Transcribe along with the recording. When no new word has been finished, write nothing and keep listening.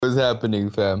What's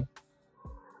happening, fam?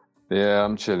 Yeah,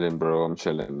 I'm chilling, bro. I'm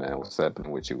chilling, man. What's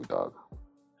happening with you, dog?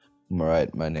 I'm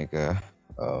alright, my nigga.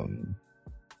 Um,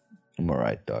 I'm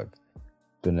alright, dog.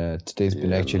 Today's been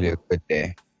Yeah, actually a man. good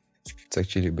day. It's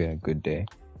actually been a good day,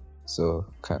 so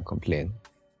can't complain.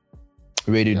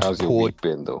 Ready to How's your port. week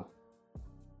been, though?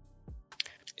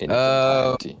 In its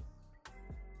Uh, entirety.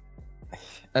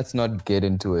 let's not get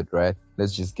into it, right?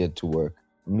 Let's just get to work.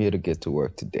 I'm here to get to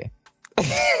work today.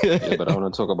 Yeah, but I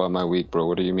want to talk about my week, bro.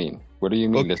 What do you mean? What do you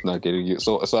mean? Okay. Let's not get you.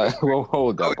 Well,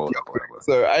 hold up.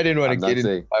 So I didn't want to I'm get not into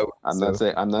saying. my week,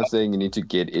 I'm not saying you need to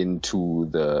get into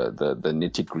the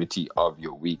nitty gritty of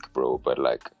your week, bro. But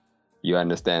like, you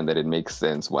understand that it makes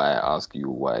sense why I ask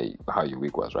you how your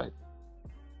week was, right?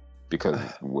 Because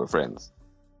we're friends,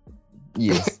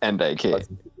 yes. and I care.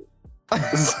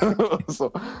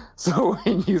 so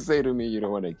when you say to me you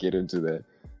don't want to get into that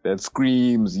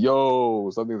screams, yo,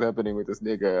 something's happening with this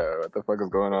nigga. What the fuck is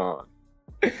going on?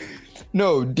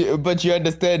 No, but you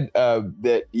understand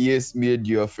that yes, me and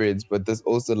you are friends, but there's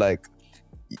also like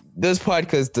this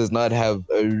podcast does not have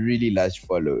a really large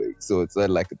following, so it's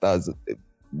not like 1,000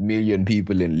 million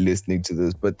people in listening to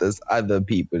this, but there's other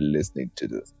people listening to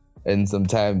this, and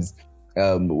sometimes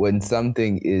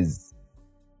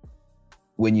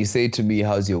when you say to me,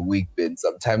 how's your week been?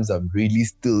 Sometimes I'm really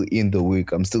still in the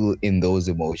week. I'm still in those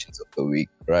emotions of the week,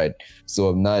 right? So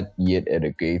I'm not yet at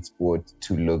a great spot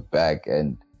to look back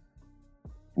and,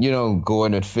 go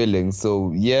on with feelings.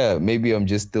 So yeah, maybe I'm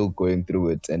just still going through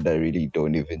it and I really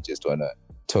don't even just want to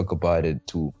talk about it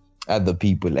to other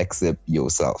people except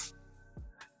yourself.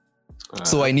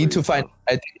 So I need to find,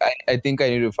 I think I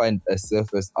need to find a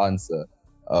surface answer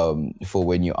for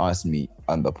when you ask me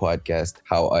on the podcast,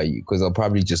 how are you? Because I'll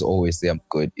probably just always say I'm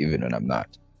good even when I'm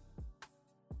not.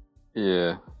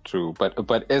 Yeah, true.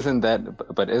 But isn't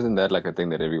that like a thing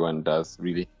that everyone does?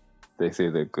 Really, they say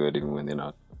they're good even when they're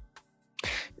not.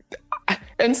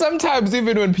 And sometimes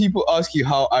even when people ask you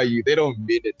how are you, they don't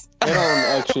mean it. They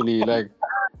don't actually like.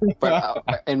 But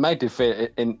in my defense,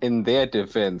 in their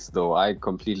defense, though, I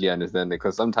completely understand it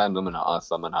because sometimes I'm gonna ask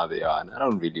someone how they are, and I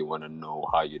don't really want to know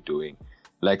how you're doing.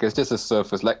 Like it's just a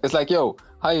surface. Like it's like, yo,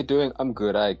 how you doing? I'm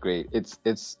good. Great. It's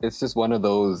just one of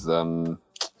those.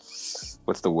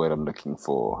 What's the word I'm looking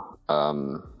for?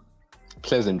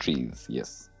 Pleasantries.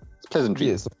 Yes, it's pleasantries.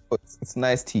 Yes, of course. It's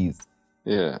nice tease.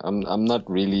 Yeah, I'm not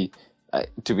really. I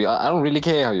don't really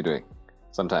care how you're doing.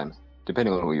 Sometimes,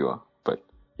 depending on who you are. But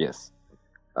yes.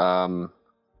 I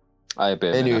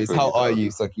bet. Anyways, Man, how are you,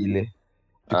 Sakhile?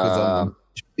 Because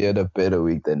you had a better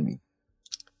week than me.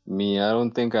 Me, I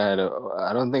don't think I had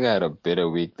a better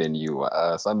week than you.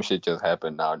 Some shit just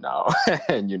happened now,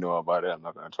 and you know about it. I'm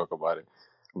not gonna talk about it.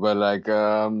 But like,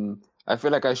 I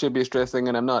feel like I should be stressing,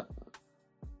 and I'm not.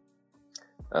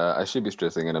 I should be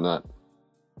stressing, and I'm not.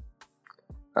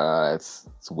 It's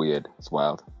weird. It's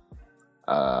wild.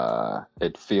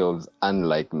 It feels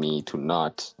unlike me to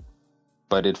not,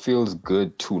 but it feels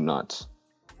good to not.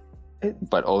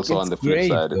 But also on the flip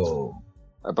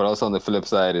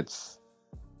side, it's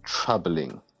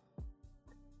troubling.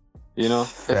 You know,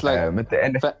 it's like at the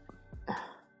end,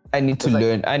 I need to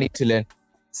learn.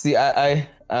 See,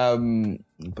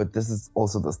 but this is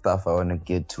also the stuff I want to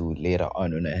get to later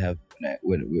on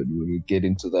when we get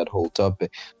into that whole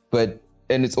topic.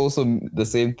 And it's also the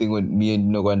same thing when me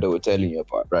and Noganda were telling you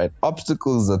about, right?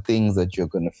 Obstacles are things that you're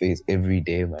gonna face every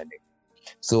day, man.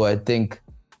 So I think,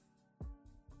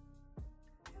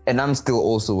 and I'm still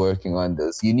also working on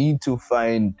this. You need to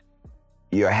find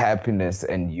your happiness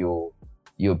and your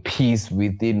peace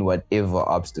within whatever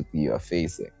obstacle you are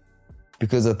facing,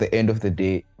 because at the end of the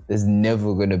day, there's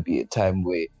never gonna be a time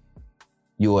where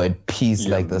you're at peace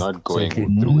like this. Not going through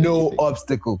no anything.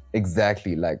 obstacle.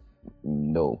 Exactly, like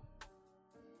no.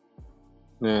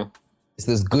 Yeah.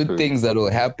 There's good things that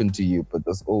will happen to you, but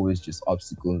there's always just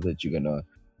obstacles that you're gonna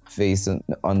face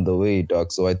on the way,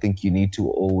 dog. So I think you need to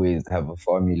always have a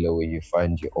formula where you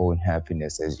find your own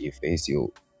happiness as you face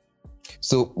your.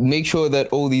 So make sure that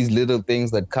all these little things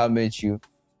that come at you,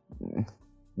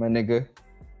 my nigga,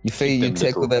 you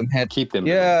tackle them head. Keep them.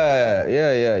 Yeah.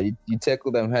 You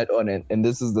tackle them head on it. And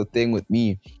this is the thing with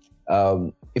me.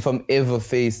 If I'm ever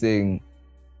facing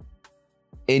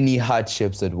any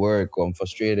hardships at work, or I'm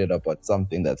frustrated about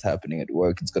something that's happening at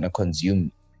work, it's gonna consume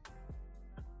me.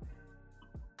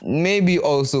 Maybe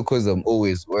also because I'm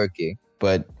always working,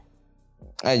 but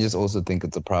I just also think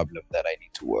it's a problem that I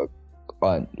need to work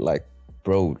on. Like,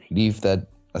 bro, leave that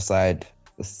aside.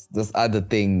 There's other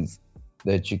things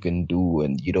that you can do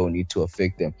and you don't need to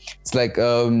affect them. It's like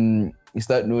you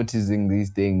start noticing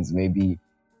these things, maybe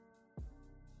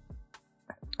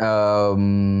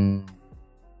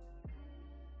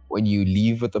when you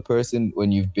leave with a person,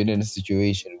 when you've been in a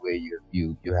situation where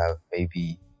you have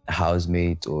maybe a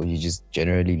housemate or you just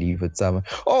generally leave with someone.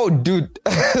 Oh, dude,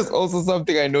 that's also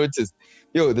something I noticed.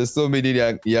 Yo, there's so many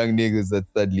young niggas that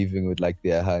start leaving with like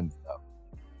their hands now.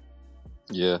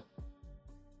 Yeah.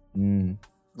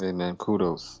 Hey man,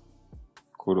 kudos.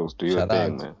 Do your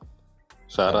thing, man.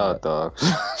 Shout out, dog.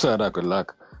 Shout out, good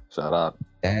luck. Shout out.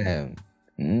 Damn.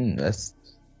 That's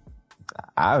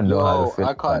I don't know how to feel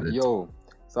about it. So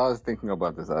I was thinking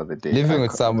about this the other day. Living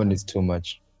with someone is too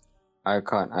much. I've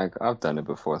done it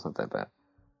before, it's not that bad.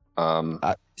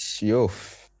 I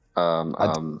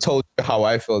told you how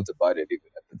I felt about it even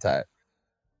at the time.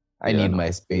 I need my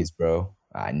space, bro.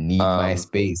 I need my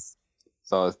space.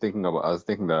 So I was thinking the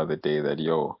other day that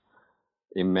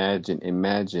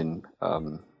imagine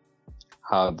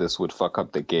how this would fuck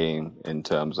up the game in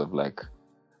terms of like,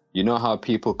 you know how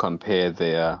people compare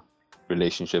their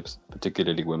relationships,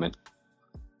 particularly women.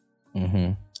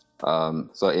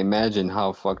 So imagine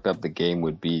how fucked up the game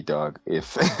would be, dog,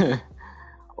 if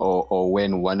or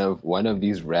when one of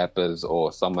these rappers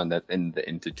or someone that's in the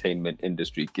entertainment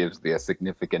industry gives their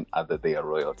significant other their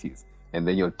royalties, and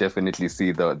then you'll definitely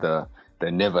see the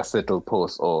never settle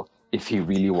post, or if he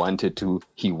really wanted to,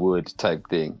 he would type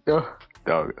thing. Dog,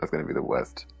 that's gonna be the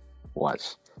worst.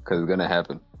 Watch, because it's gonna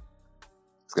happen.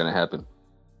 It's gonna happen.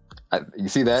 You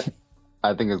see that?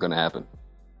 I think it's gonna happen.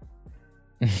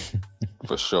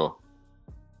 For sure,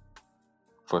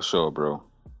 bro.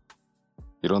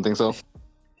 You don't think so?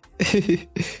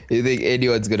 You think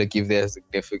anyone's gonna give their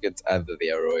significant other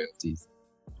their royalties?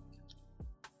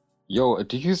 Yo,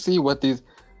 do you see what these?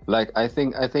 Like, I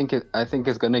think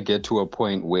it's gonna get to a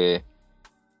point where,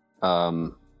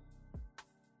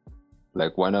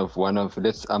 like one of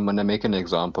I'm gonna make an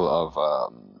example of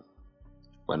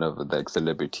one of the like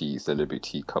celebrity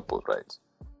couples, right?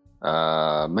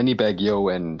 Moneybag Yo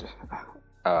and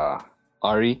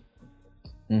Ari.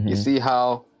 You see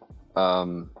how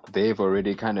they've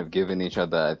already kind of given each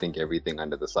other, I think, everything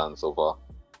under the sun so far.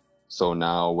 So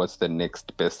now what's the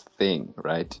next best thing,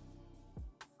 right?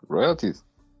 Royalties.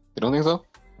 You don't think so?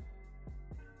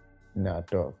 Nah,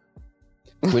 dog.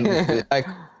 When when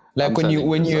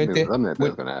you're there,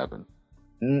 that's gonna happen.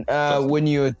 When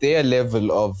you're at their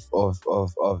level of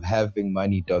having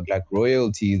money, dog, like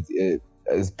royalties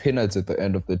is peanuts at the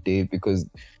end of the day, because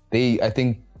I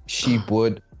think she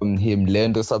bought him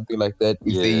land or something like that.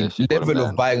 If they level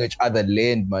of buying each other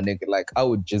land, my nigga, like I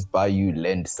would just buy you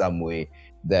land somewhere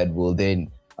that will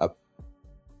then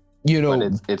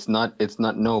But it's not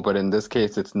but in this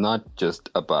case it's not just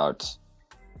about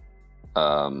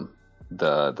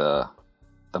the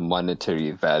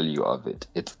monetary value of it.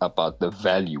 It's about the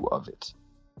value of it.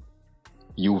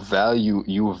 You value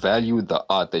the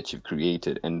art that you've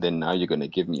created, and then now you're gonna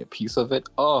give me a piece of it.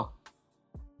 Oh,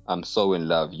 I'm so in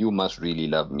love. You must really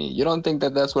love me. You don't think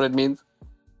that that's what it means?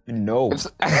 No.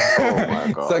 Oh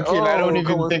my god. Sakhile, I don't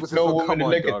even think no woman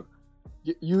look at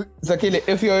you. Sakhile,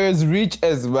 if you're as rich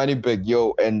as Moneybag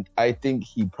Yo, and I think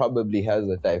he probably has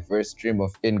a diverse stream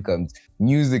of incomes,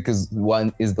 music is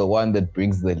the one that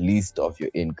brings the least of your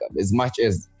income. As much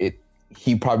as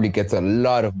he probably gets a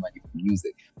lot of money from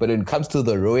music. But when it comes to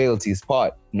the royalties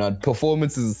part, not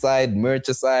performances aside, merch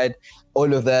aside,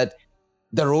 all of that,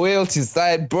 the royalties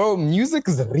side, bro, music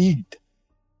is rigged.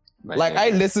 Like I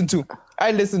listen to,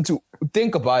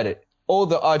 think about it. All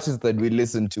the artists that we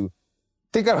listen to,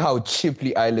 think of how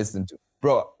cheaply I listen to.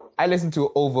 Bro, I listen to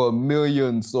over 1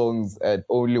 million songs at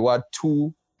only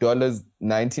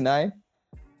 $2.99?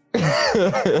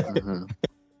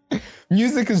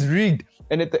 Music is rigged.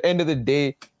 And at the end of the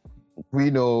day,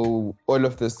 we know all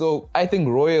of this. So I think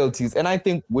royalties, and I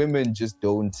think women just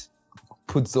don't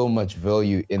put so much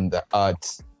value in the art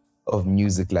of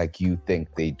music like you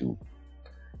think they do.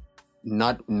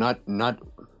 Not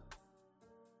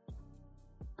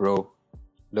bro,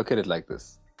 look at it like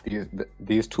this.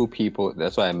 These two people,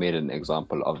 that's why I made an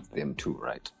example of them too,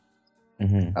 right?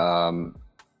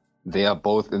 They are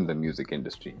both in the music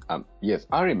industry. Yes,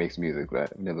 Ari makes music, right?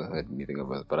 I've never heard anything of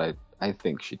her, but I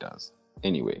think she does.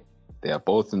 Anyway, they are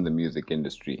both in the music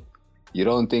industry. You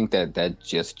don't think that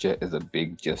gesture is a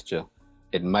big gesture?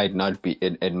 It might not be.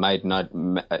 It might not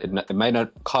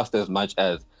cost as much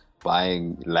as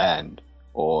buying land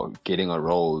or getting a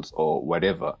Rolls or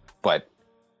whatever. But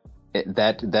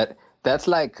that's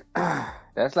like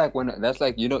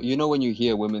you know when you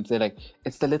hear women say like,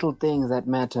 it's the little things that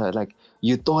matter. Like,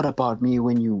 you thought about me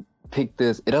when you picked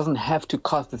this. It doesn't have to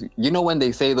cost this. You know when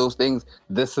they say those things,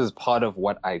 this is part of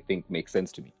what I think makes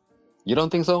sense to me. You don't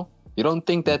think so? You don't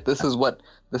think that this is what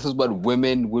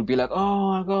women would be like?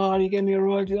 Oh my god, you gave me a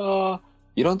royalty. Oh.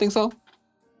 You don't think so?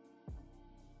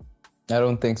 I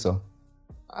don't think so.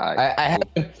 I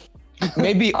haven't.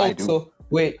 Maybe I also. do.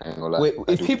 Wait.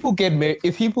 If people get married,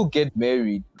 if people get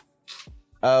married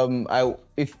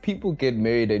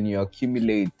and you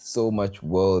accumulate so much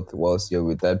wealth whilst you're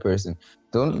with that person,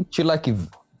 don't you like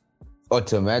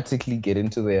automatically get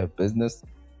into their business?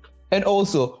 And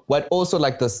also, what also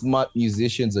like the smart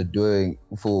musicians are doing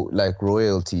for like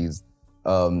royalties,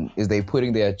 is they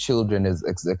putting their children as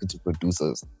executive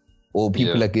producers, or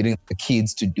people are getting the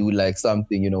kids to do like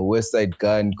something. West Side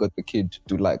Gun got the kid to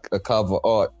do like a cover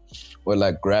art or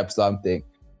like grab something.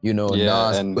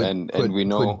 Nas and we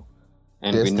know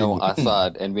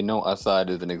Assad, and we know Assad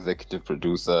is an executive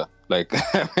producer. Like,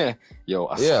 yo,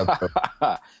 Assad,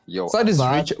 yo, Assad is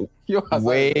rich. Yo, Assad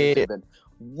way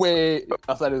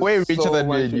Assad is way richer so than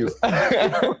me and you.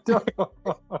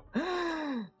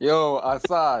 Yo,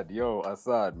 Assad,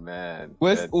 man.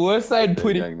 West Side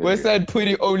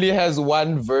Putty only has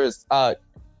one verse out,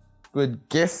 but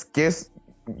guess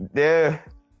the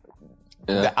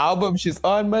album she's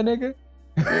on, my nigga.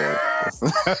 Yeah,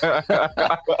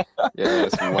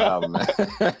 it's wild, man.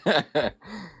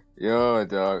 Yo,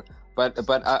 dog. But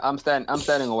I'm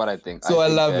standing on what I think. So I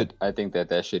love it. I think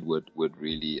that shit would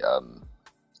really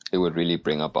it would really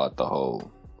bring about the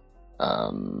whole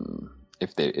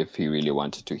if he really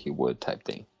wanted to, he would type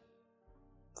thing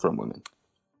from women.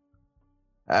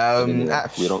 We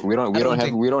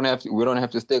don't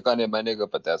have to stick on it, my nigga.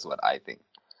 But that's what I think.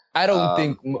 I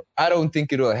don't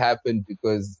think it'll happen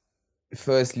because,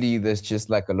 firstly, there's just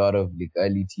like a lot of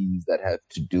legalities that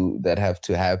have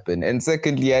to happen, and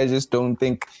secondly, I just don't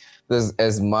think there's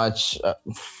as much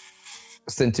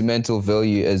sentimental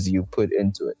value as you put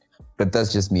into it. But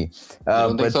that's just me.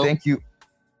 But so? Thank you.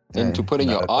 Into putting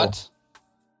your art?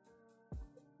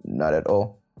 Not at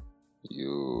all.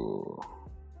 Yo,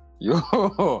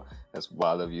 that's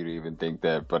wild of you to even think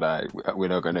that. But we're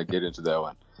not gonna get into that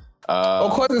one.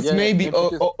 Of course, it's maybe.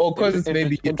 Of course, it's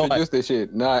maybe. Introduce the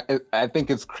shit. Nah, I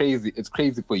think it's crazy. It's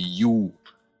crazy for you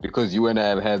because you and I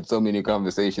have had so many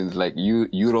conversations. Like you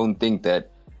don't think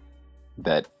that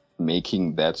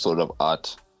making that sort of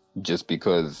art just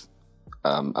because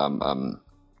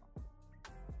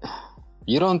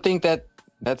you don't think that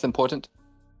that's important.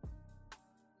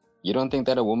 You don't think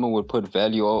that a woman would put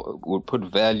value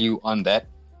on that,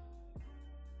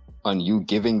 on you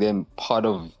giving them part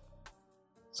of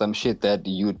some shit that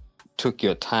you took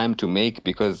your time to make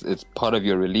because it's part of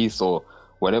your release or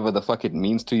whatever the fuck it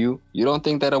means to you? You don't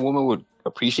think that a woman would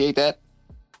appreciate that?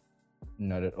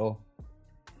 Not at all.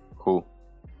 Cool.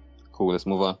 Let's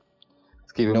move on.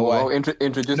 Let's keep it moving.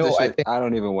 Introduce the shit. I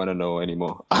don't even want to know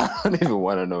anymore.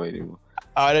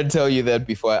 I didn't tell you that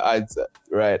before I answer.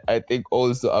 Right. I think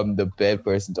also I'm the bad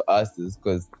person to ask this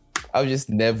because I've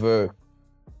never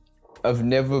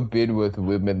been with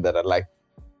women that are like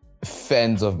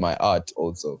fans of my art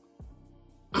also.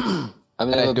 I've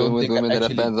never been with women that are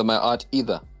fans of my art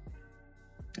either.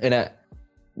 And I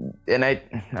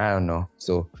don't know.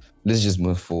 So let's just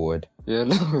move forward. Yeah,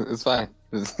 no, it's fine.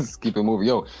 Let's keep it moving.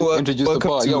 Yo, introduce the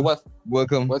part. Yo,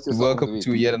 welcome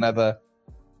to yet another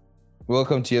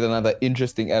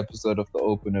interesting episode of the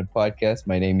Open It Podcast.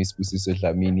 My name is Sbusiso and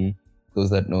Sakhile.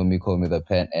 Those that know me call me the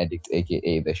Pan Addict,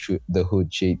 aka the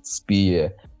Hood Shade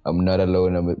Spear. I'm not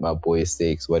alone. I'm with my boy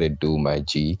Stakes. What it do, my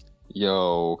G?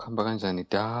 Yo, come back and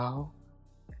down.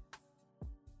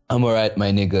 I'm alright,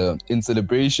 my nigga. In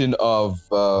celebration of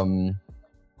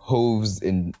Hove's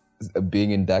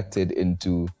being inducted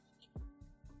into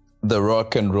the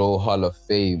Rock and Roll Hall of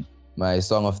Fame, my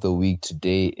song of the week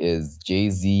today is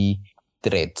Jay-Z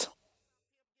Threat.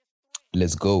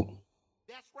 Let's go.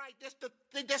 That's right.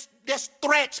 This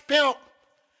Threats, pimp.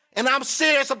 And I'm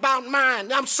serious about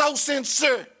mine. I'm so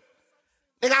sincere.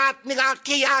 Nigga, I'll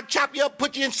kill you, I'll chop you up,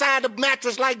 put you inside the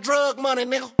mattress like drug money,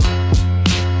 nigga.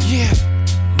 Yeah.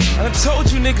 I done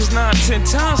told you niggas 9, 10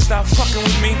 times, stop fucking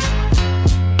with me.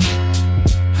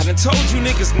 I done told you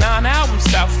niggas 9 albums,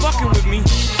 stop fucking with me.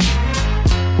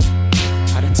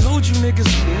 I done told you niggas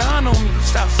 9 on me,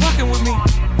 stop fucking with me.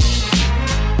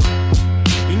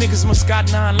 You niggas must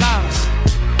got 9 lives.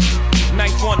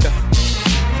 Knife wonder,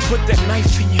 put that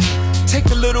knife in you. Take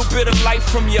a little bit of life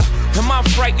from you. Am I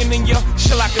frightening you?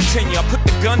 Shall I continue? I put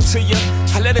the gun to you.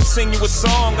 I let it sing you a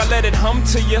song. I let it hum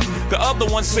to you. The other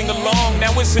one sing along.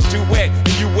 Now it's a duet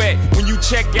and you wet. When you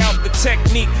check out the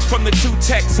technique from the 2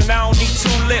 texts, and I don't need 2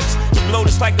 lips to blow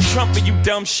this like a trumpet, you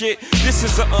dumb shit. This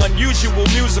is an unusual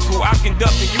musical. I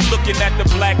conduct it. You looking at the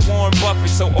black Warren Buffett,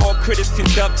 so all critics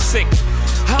conduct sick.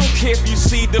 I don't care if you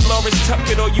see Dolores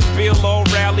Tucker or you Bill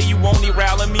O'Reilly, you only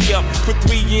rallying me up. For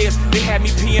 3 years, they had me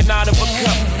peeing out of a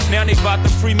cup. Now they about to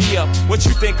free me up. What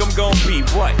you think I'm gonna be?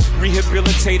 What?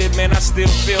 Rehabilitated, man, I still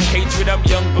feel hatred. I'm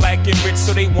young, black, and rich,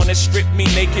 so they wanna strip me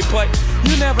naked. But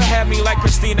you never had me like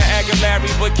Christina Aguilera,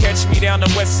 but catch me down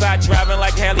the west side driving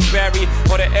like Halle Berry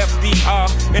or the FDR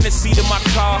in the seat of my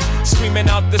car, screaming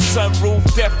out the sunroof,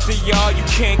 death to y'all. You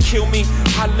can't kill me.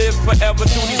 I live forever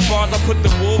through these bars. I put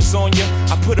the wolves on you.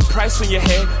 I put a price on your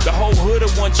head. The whole hood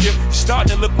will want you. You're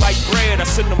starting to look like bread. I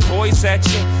send them boys at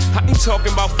you. I ain't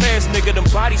talking about fast, nigga. Them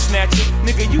body snatching.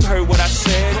 Nigga, you heard what I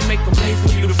said. I make them late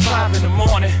for you to 5 in the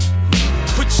morning.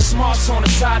 Put your smarts on the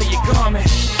side of your garment.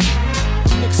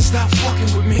 Nigga, stop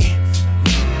fucking with me.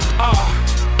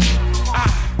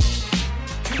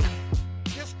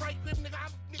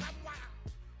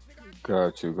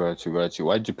 Got you.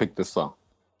 Why'd you pick this song?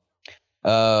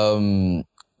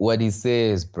 What he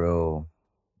says, bro.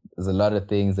 There's a lot of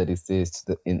things that he says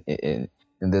in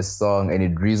this song, and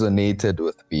it resonated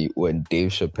with me when Dave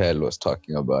Chappelle was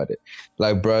talking about it.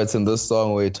 Like, bro, it's in this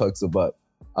song where he talks about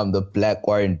I'm the Black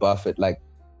Warren Buffett. Like,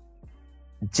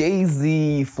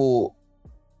 Jay-Z for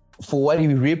what he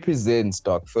represents,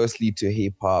 dog. Firstly, to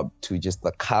hip hop, to just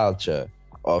the culture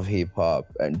of hip hop,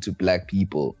 and to black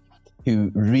people. He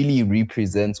really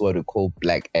represents what we call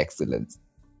black excellence.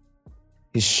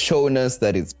 He's shown us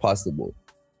that it's possible.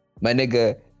 My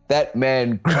nigga, that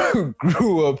man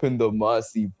grew up in the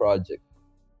Marcy Project.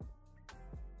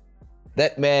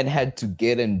 That man had to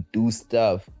get and do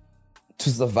stuff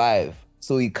to survive.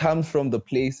 So he comes from the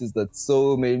places that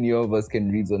so many of us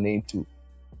can resonate to.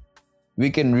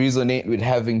 We can resonate with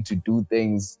having to do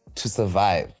things to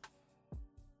survive.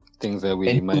 Things that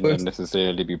we might not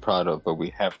necessarily be proud of, but we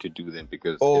have to do them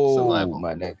because it's survival.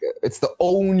 My nigga. It's the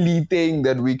only thing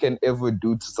that we can ever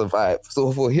do to survive.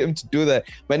 So for him to do that,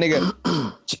 my nigga,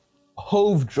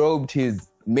 Hove dropped his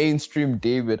mainstream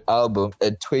debut album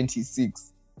at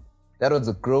 26. That was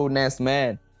a grown-ass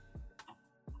man.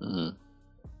 Mm-hmm.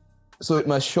 So it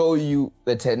must show you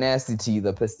the tenacity,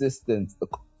 the persistence,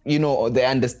 the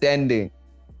understanding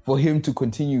for him to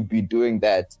continue be doing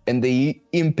that, and the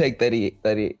impact that he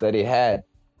had,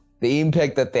 the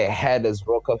impact that they had as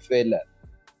Rockefeller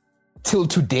till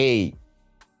today,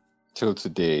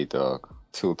 dog,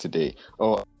 till today.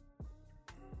 Oh,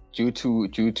 due to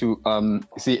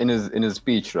see in his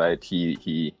speech, right?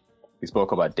 He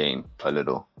spoke about Dame a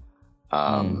little,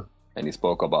 and he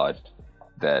spoke about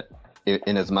that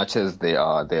in as much as they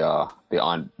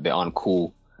aren't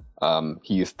cool.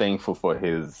 He is thankful for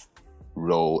his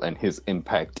role and his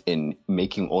impact in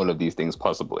making all of these things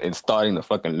possible and starting the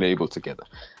fucking label together.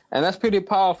 And that's pretty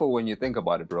powerful when you think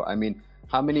about it, bro. I mean,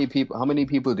 how many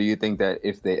people do you think that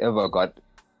if they ever got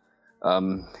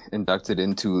inducted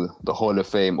into the Hall of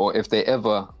Fame, or if they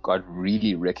ever got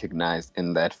really recognized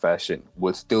in that fashion,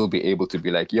 would still be able to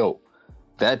be like, yo,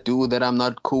 that dude that I'm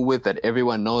not cool with, that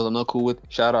everyone knows I'm not cool with,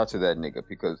 shout out to that nigga,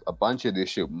 because a bunch of this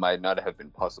shit might not have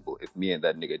been possible if me and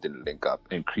that nigga didn't link up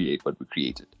and create what we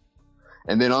created.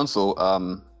 And then also,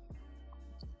 I'm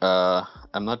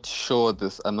not sure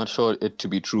it to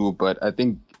be true, but I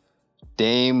think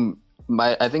Dame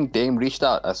reached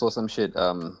out. I saw some shit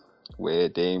where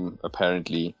Dame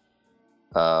apparently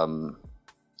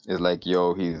is like,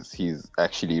 yo, he's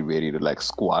actually ready to like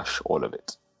squash all of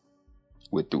it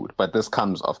with dude. But this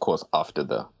comes, of course, after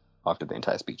the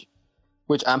entire speech,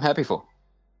 which I'm happy for.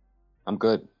 I'm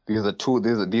good. These are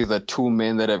two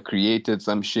men that have created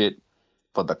some shit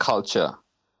for the culture,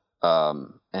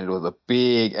 and it was a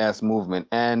big ass movement,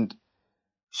 and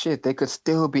shit, they could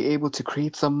still be able to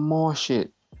create some more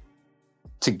shit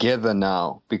together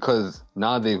now, because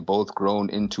now they've both grown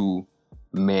into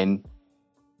men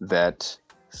that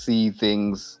see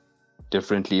things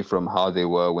differently from how they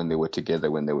were when they were together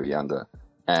when they were younger.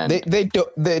 And they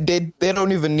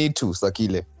don't even need to,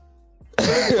 Sakhile.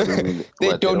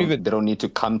 They don't need to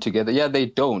come together. Yeah, they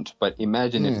don't. But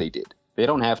imagine if they did. They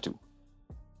don't have to.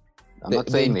 I'm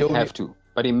not saying they have to,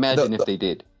 but imagine if they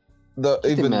did.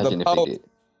 Imagine if they did.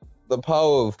 The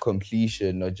power of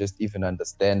completion, or just even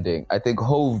understanding. I think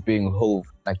Hove being Hove,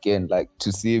 again, like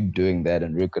to see him doing that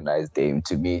and recognize Dame,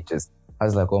 to me, I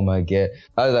was like, oh my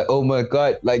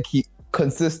God. Like, he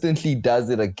consistently does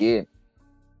it again.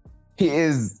 He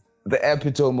is the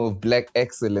epitome of black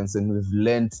excellence, and we've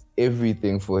learned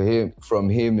everything from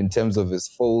him in terms of his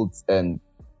faults and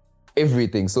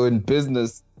everything. So in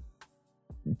business,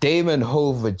 Dame and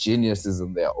Hove are geniuses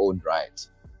in their own right.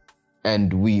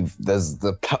 And there's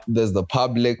the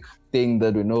public thing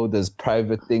that we know, there's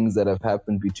private things that have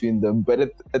happened between them. But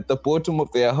at the bottom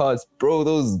of their hearts, bro,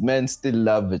 those men still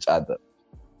love each other.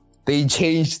 They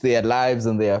changed their lives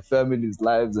and their families'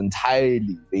 lives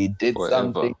entirely. They did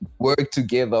something, worked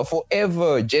together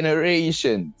forever,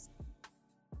 generations.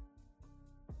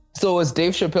 So as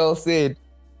Dave Chappelle said,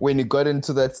 when he got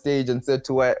into that stage and said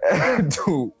to white,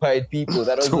 to white people,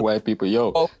 that was to white people,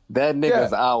 yo, that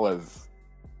nigga's ours.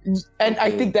 And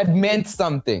I think that meant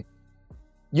something.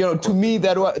 You know, to me,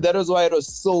 that was why it was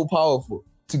so powerful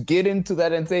to get into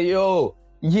that and say, yo,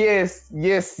 yes.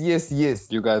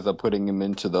 You guys are putting him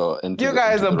into the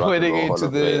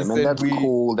this. And that's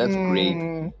cool. That's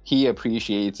great. He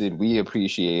appreciates it. We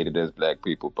appreciate it as black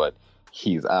people, but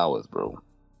he's ours, bro.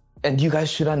 And you guys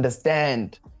should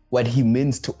understand what he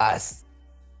means to us.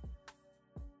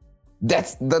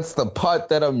 That's the part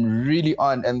that I'm really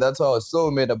on, and that's why I was so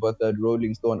mad about that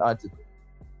Rolling Stone article.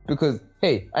 Because,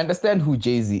 hey, understand who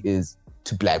Jay-Z is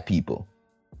to black people.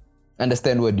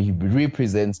 Understand what he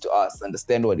represents to us.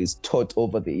 Understand what he's taught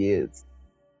over the years.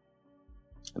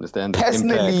 Understand the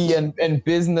personally impact. and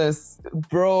business,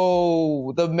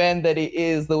 bro. The man that he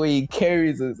is, the way he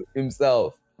carries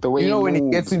himself. The way when he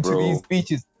gets into these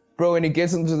speeches, bro. When he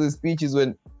gets into the speeches,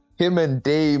 when him and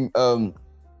Dame,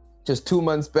 just 2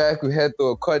 months back, we had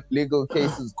the court legal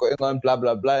cases going on, blah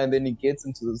blah blah, and then he gets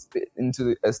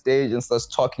into a stage and starts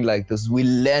talking like this. We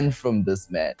learn from this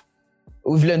man.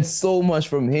 We've learned so much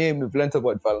from him. We've learned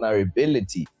about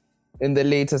vulnerability in the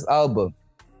latest album.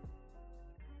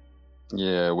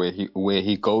 Yeah, where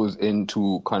he goes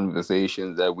into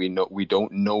conversations that we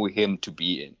don't know him to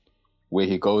be in. Where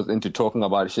he goes into talking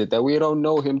about shit that we don't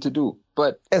know him to do.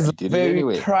 But as he a did very it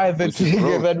anyway, private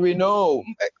figure that we know.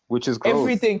 Which is gross.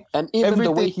 Everything. And even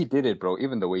the way he did it, bro.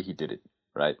 Even the way he did it,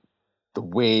 right? The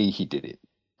way he did it.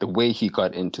 The way he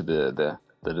got into the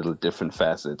little different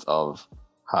facets of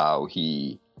how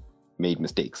he made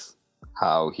mistakes.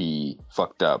 How he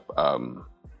fucked up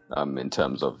in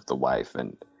terms of the wife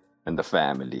and the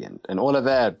family and all of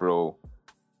that, bro.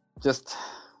 Just,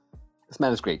 this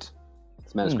man is great.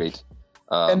 This man is great.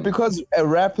 And because a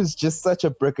rap is just such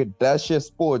a braggadocious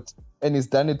sport and he's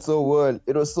done it so well,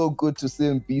 it was so good to see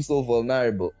him be so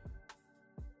vulnerable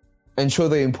and show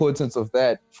the importance of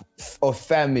that, of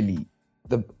family,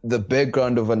 the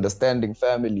background of understanding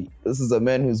family. This is a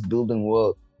man who's building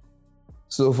wealth.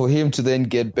 So for him to then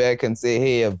get back and say,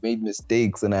 hey, I've made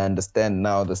mistakes and I understand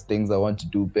now there's things I want to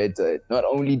do better. Not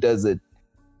only does it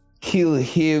kill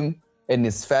him and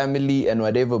his family and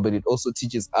whatever, but it also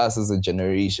teaches us as a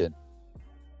generation.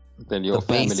 Then your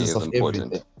family is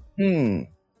important.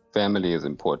 Family is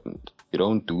important. You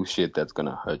don't do shit that's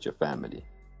gonna hurt your family.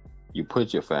 You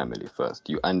put your family first.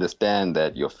 You understand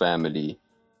that your family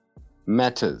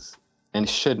matters and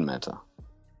should matter.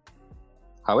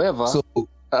 However,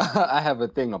 I have a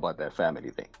thing about that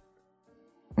family thing.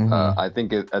 I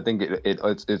think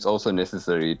it's also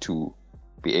necessary to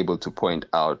be able to point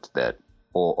out that,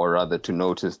 or rather to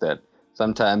notice that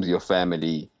sometimes your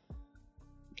family,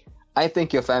 I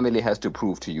think your family has to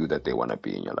prove to you that they want to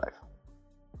be in your life.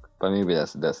 But maybe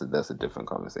that's a different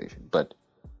conversation. But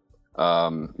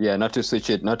not to switch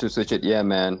it. Yeah,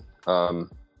 man. The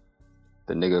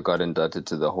nigga got inducted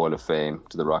to the Hall of Fame,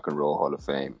 to the Rock and Roll Hall of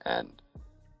Fame, and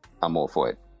I'm all for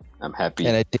it. I'm happy.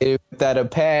 And I did it without a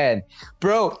pan.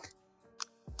 Bro,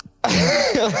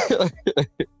 I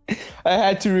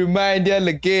had to remind y'all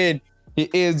again,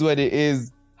 it is what it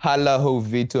is. HOLA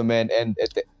HOVITO, man. And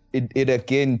it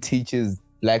again teaches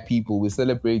black people. We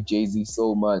celebrate Jay-Z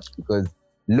so much because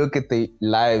look at the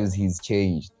lives he's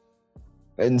changed.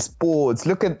 In sports,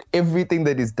 look at everything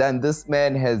that he's done. This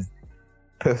man has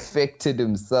perfected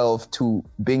himself to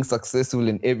being successful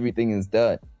in everything he's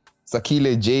done.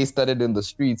 Sakhile J started in the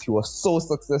streets. He was so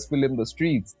successful in the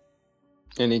streets.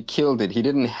 And he killed it. He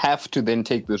didn't have to then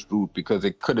take this route because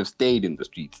it could have stayed in the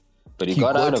streets. But he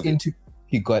got out of it.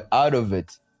 He got out of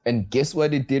it. And guess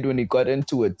what it did when he got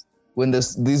into it? When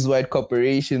these white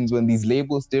corporations, when these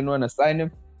labels didn't want to sign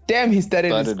him, damn, he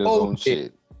started his own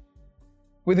shit.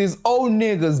 With his own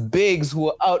niggas, bigs who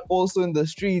were out also in the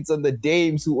streets, and the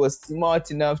dames who were smart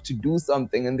enough to do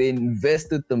something and they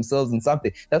invested themselves in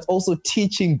something. That's also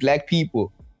teaching black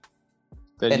people.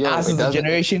 But and us as a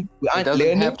generation, we aren't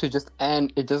learning.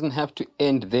 It doesn't have to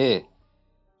end there.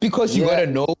 Because you gotta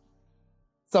know,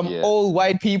 some old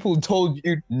white people told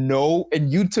you no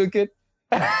and you took it.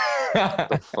 Get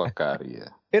the fuck out of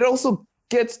here. It also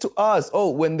gets to us. Oh,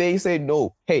 when they say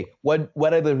no, hey, what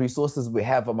are the resources we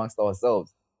have amongst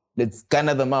ourselves? Let's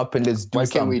gather them up and let's do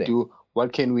something.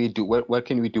 What can we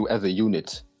do as a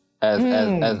unit?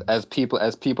 As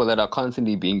people that are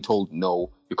constantly being told no,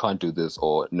 you can't do this,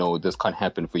 or no, this can't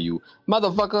happen for you.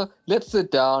 Motherfucker, let's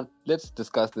sit down, let's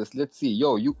discuss this, let's see.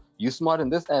 Yo, you smart in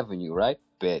this avenue, right?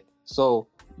 Bet. So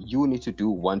you need to do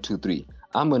 1, 2, 3.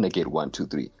 I'm gonna get 1, 2,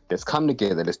 3. Let's come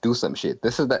together. Let's do some shit.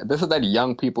 This is that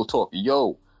young people talk.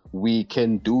 Yo, we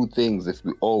can do things if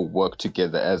we all work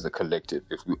together as a collective.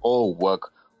 If we all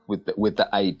work with the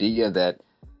idea that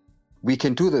we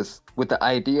can do this, with the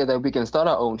idea that we can start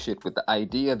our own shit, with the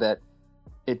idea that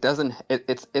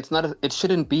it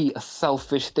shouldn't be a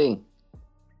selfish thing.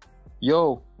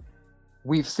 Yo,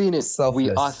 we've seen it. Selfless.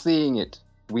 We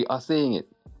are seeing it.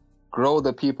 Grow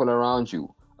the people around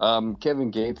you.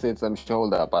 Kevin Gates said some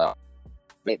shoulder, but I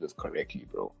say this correctly,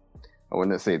 bro. I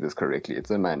want to say this correctly.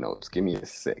 It's in my notes. Give me a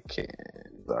second.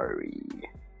 Sorry.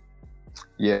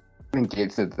 Yeah, Kevin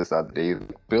Gates said this other day.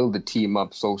 Build the team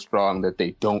up so strong that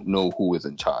they don't know who is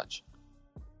in charge.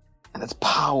 And that's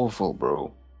powerful,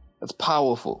 bro. That's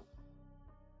powerful.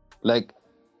 Like,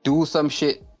 do some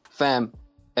shit, fam.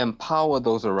 Empower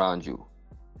those around you,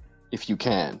 if you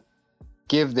can.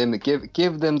 Give them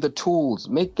the tools.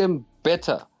 Make them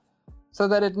better, so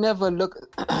that it never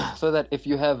so that if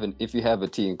you have a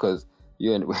team, because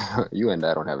you and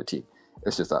I don't have a team,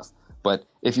 it's just us. But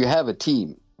if you have a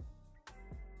team,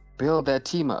 build that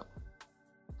team up.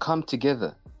 Come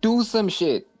together. Do some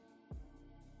shit.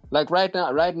 Like right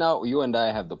now, you and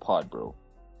I have the pod, bro,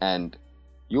 and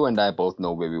you and I both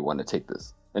know where we want to take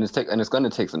this, and it's going to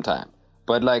take some time.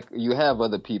 But like, you have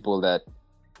other people that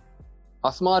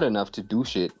are smart enough to do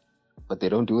shit, but they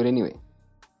don't do it anyway.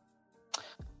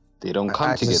 They don't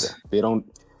come together. They don't.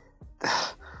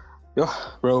 Yo,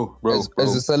 bro.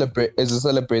 As you celebrate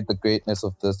the greatness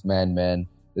of this man,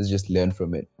 let's just learn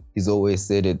from it. He's always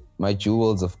said it. My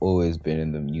jewels have always been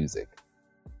in the music.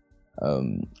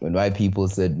 When my people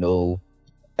said no,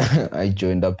 I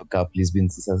joined up a couple. He's been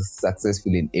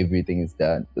successful in everything he's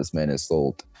done. This man has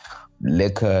sold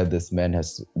liquor. This man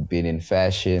has been in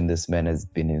fashion. This man has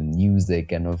been in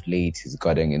music, and of late he's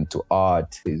gotten into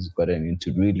art. He's gotten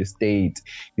into real estate.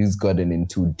 He's gotten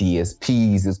into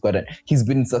DSPs. He's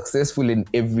been successful in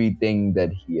everything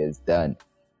that he has done.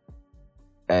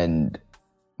 And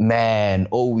man,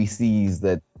 all we see is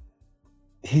that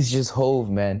he's just Hove,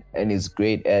 man, and he's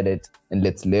great at it. And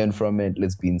let's learn from it.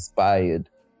 Let's be inspired.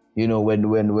 You know, when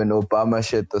Obama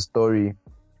shared the story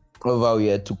of how he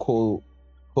had to call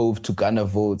Hove to garner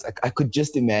votes, I could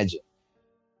just imagine.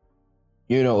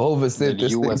 You know, Hove has said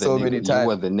this thing so many times.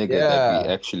 You are the nigga that we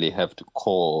actually have to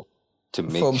call to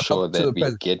make sure that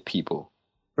we get people.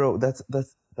 Bro, that's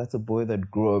a boy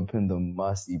that grew up in the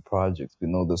Marcy projects. We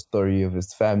know the story of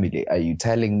his family. Are you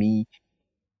telling me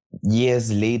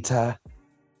years later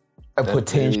a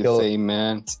potential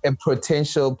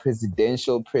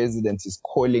presidential president is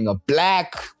calling a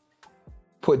black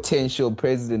potential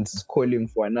president is calling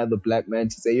for another black man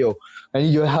to say, yo, I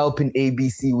need your help in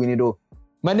ABC, we need to,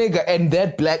 my nigga, and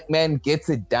that black man gets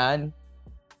it done?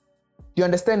 Do you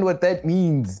understand what that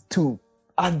means to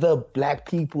other black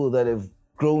people that have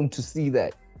grown to see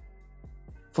that?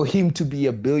 For him to be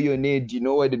a billionaire, do you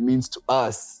know what it means to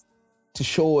us? To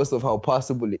show us of how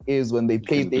possible it is when they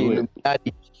played the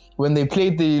Illuminati. When they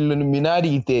played the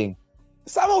Illuminati thing,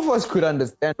 some of us could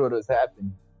understand what was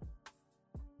happening.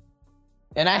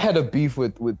 And I had a beef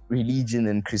with religion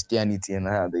and Christianity and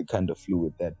how they kind of flew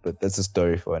with that, but that's a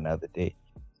story for another day.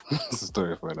 It's a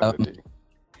story for another day.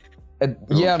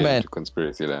 Yeah, man.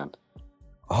 Conspiracy land.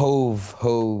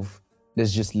 Hove.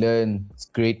 Let's just learn his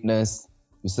greatness.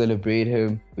 We celebrate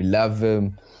him. We love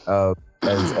him.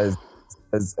 As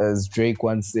Drake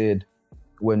once said,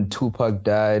 when Tupac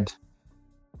died,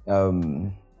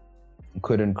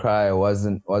 couldn't cry. I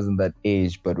wasn't that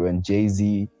age, but when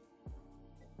Jay-Z,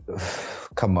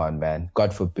 come on, man,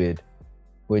 God forbid,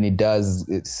 when he does,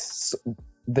 it's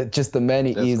that just the man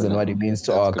he is and what he means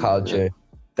to our culture.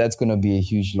 That's gonna be a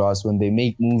huge loss when they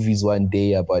make movies one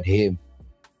day about him.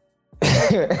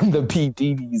 And the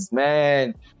PDDs,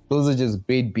 man, those are just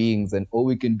great beings, and all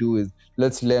we can do is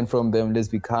let's learn from them.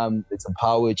 Let's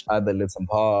empower each other. Let's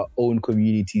empower our own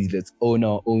communities. Let's own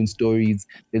our own stories.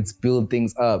 Let's build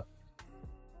things up.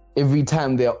 Every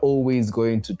time they're always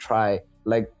going to try,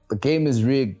 like, the game is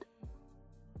rigged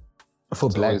for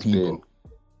black people.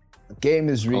 The game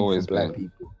is rigged for black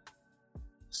people.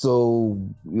 So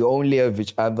we only have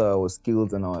each other, our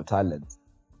skills and our talents.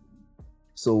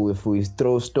 So if we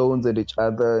throw stones at each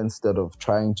other instead of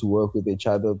trying to work with each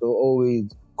other, they'll always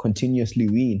continuously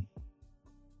win.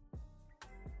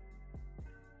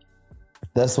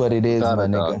 That's what it is, my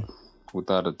nigga.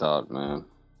 Without a doubt, man.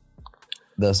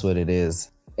 That's what it is.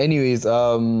 Anyways,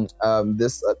 I'm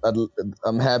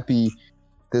happy.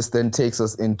 This then takes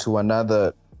us into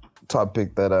another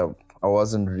topic that I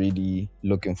wasn't really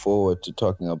looking forward to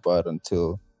talking about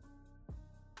until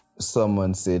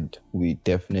someone said we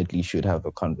definitely should have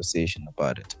a conversation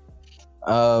about it.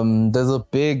 There's a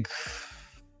big,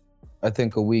 I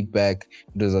think a week back,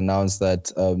 it was announced that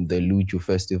the Luju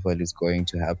festival is going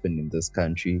to happen in this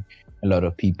country. A lot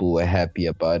of people were happy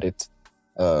about it.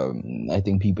 I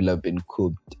think people have been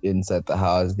cooped inside the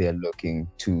house. They're looking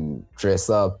to dress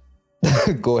up,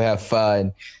 go have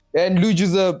fun. And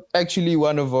Luju's actually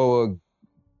one of our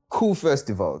cool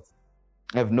festivals.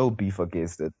 I have no beef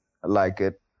against it. I like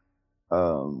it.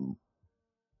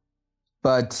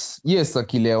 But yes,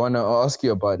 Sakhile, I want to ask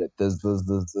you about it. There's a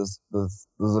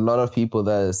lot of people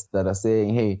that are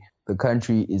saying, hey, the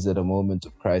country is at a moment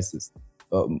of crisis.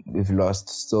 We've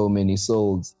lost so many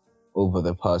souls over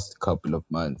the past couple of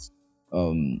months.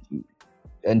 And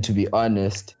to be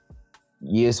honest,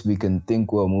 yes, we can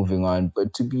think we're moving on,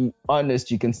 but to be honest,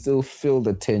 you can still feel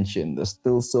the tension. There's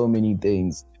still so many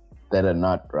things that are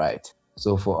not right.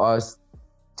 So for us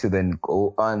to then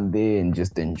go on there and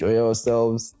just enjoy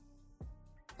ourselves,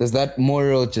 there's that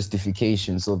moral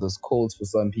justification. So there's calls for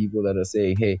some people that are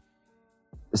saying, hey,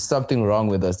 there's something wrong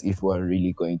with us if we're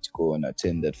really going to go and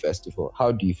attend that festival.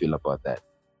 How do you feel about that?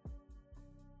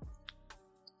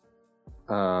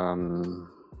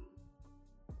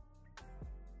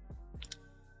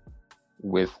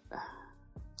 With,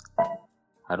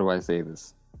 how do I say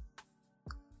this?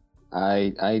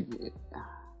 I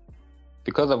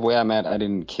because of where I'm at, I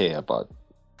didn't care about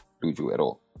Luju at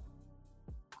all.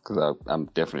 Because I'm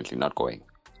definitely not going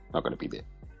to be there.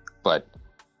 But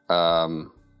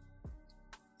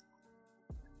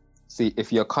see,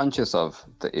 if you're conscious of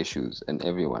the issues, and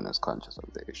everyone is conscious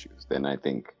of the issues, then I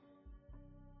think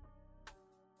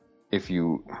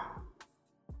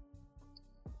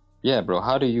yeah, bro,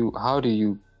 how do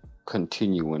you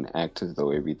continue and act as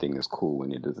though everything is cool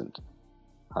when it isn't?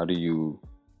 How do you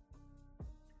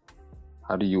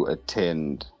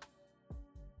attend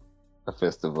a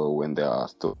festival when they are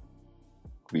still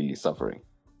really suffering?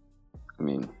 I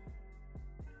mean,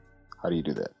 how do you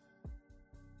do that?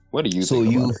 What do you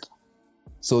think about it?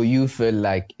 So you feel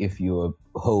like if you were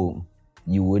home,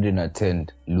 you wouldn't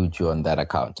attend Luju on that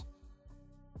account?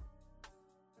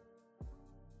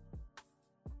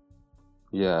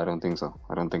 Yeah, I don't think so.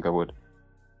 I don't think I would.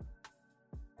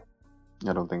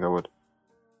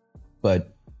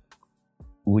 But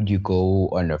would you go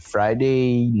on a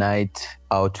Friday night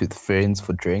out with friends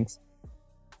for drinks?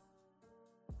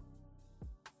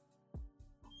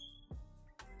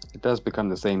 It does become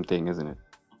the same thing, isn't it?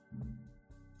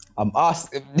 I'm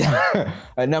asking,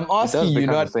 and I'm asking you,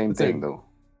 not the same thing though.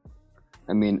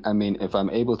 I mean, if I'm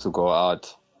able to go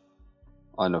out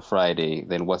on a Friday,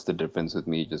 then what's the difference with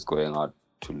me just going out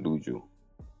to Luju?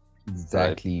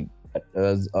 Exactly. Right? I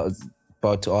was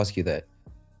about to ask you that.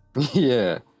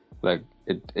 Yeah, like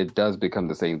it does become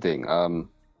the same thing.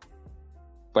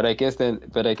 But I guess then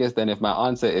if my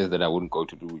answer is that I wouldn't go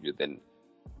to Luju, then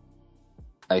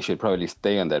I should probably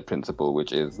stay on that principle,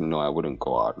 which is no, I wouldn't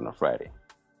go out on a Friday.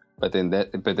 But then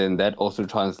that also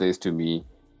translates to me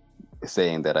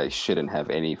saying that I shouldn't have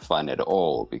any fun at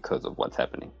all because of what's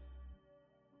happening.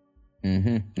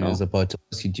 I was about to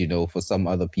ask you, for some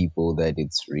other people that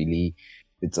it's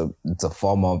a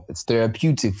form of, it's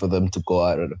therapeutic for them to go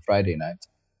out on a Friday night.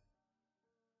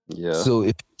 Yeah. So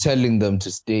if telling them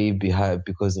to stay behind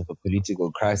because of a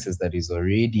political crisis that is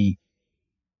already,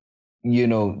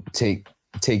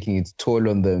 taking its toll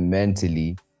on them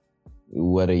mentally,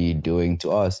 what are you doing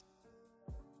to us?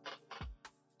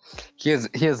 Here's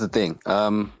the thing.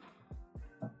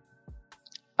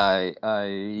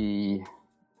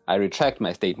 I retract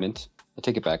my statement. I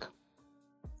take it back.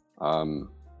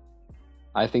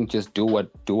 I think just do what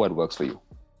works for you.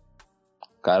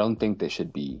 I don't think there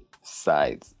should be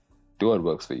sides. Do what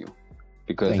works for you,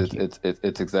 because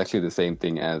it's exactly the same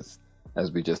thing as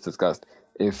we just discussed.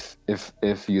 If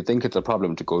you think it's a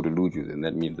problem to go to Luju, then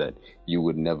that means that you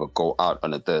would never go out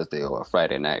on a Thursday or a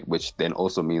Friday night, which then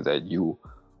also means that you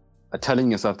are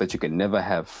telling yourself that you can never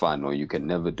have fun or you can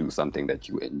never do something that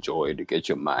you enjoy to get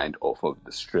your mind off of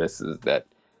the stresses that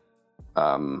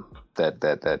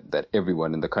that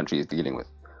everyone in the country is dealing with.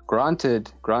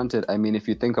 Granted, I mean, if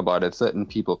you think about it, certain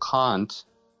people can't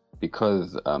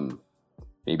because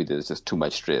maybe there's just too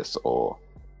much stress or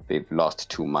they've lost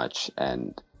too much,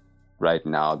 and right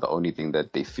now the only thing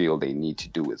that they feel they need to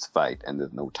do is fight and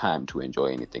there's no time to enjoy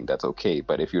anything. That's okay.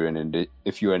 But if you're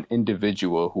an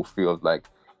individual who feels like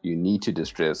you need to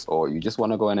distress, or you just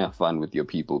want to go and have fun with your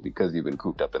people because you've been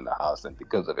cooped up in the house and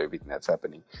because of everything that's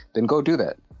happening, then go do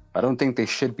that. I don't think there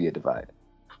should be a divide.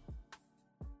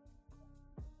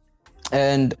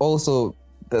 And also,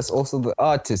 there's also the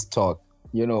artist talk.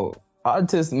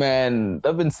 Artists, man,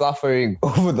 they've been suffering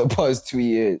over the past 2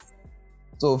 years.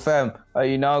 So, fam, are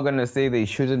you now gonna say they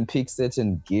shouldn't pick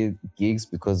certain gigs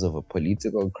because of a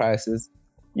political crisis?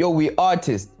 Yo, we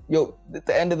artists. Yo, at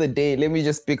the end of the day, let me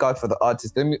just speak out for the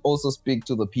artists. Let me also speak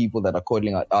to the people that are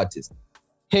calling out artists.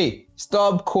 Hey,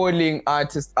 stop calling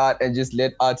artists art and just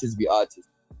let artists be artists.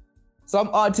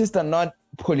 Some artists are not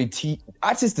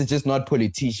artists are just not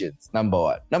politicians, number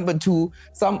one. Number two,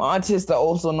 some artists are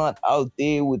also not out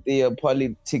there with their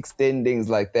politics standings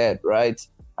like that, right?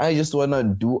 I just want to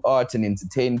do art and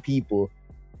entertain people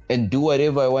and do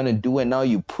whatever I want to do, and now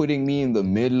you're putting me in the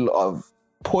middle of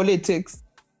politics.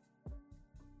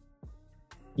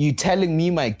 You telling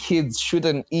me my kids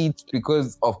shouldn't eat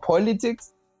because of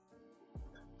politics?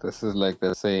 This is like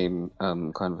the same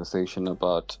conversation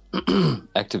about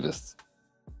activists.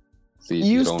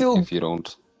 See,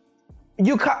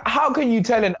 how can you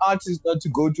tell an artist not to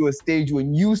go to a stage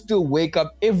when you still wake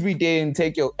up every day and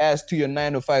take your ass to your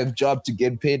 9-to-5 job to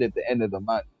get paid at the end of the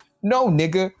month? No,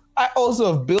 nigga. I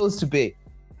also have bills to pay.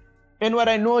 And what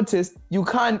I noticed, you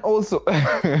can't also,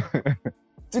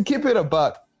 to keep it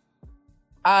about,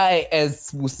 I,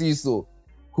 as Sbusiso,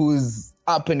 who's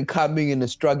up and coming and a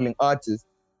struggling artist,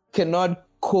 cannot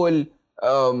call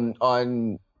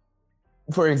on,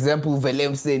 for example,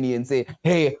 Velemseni and say,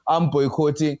 hey, I'm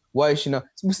boycotting. Why should I?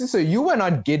 Sbusiso, you were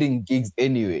not getting gigs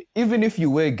anyway. Even if you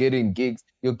were getting gigs,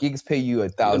 your gigs pay you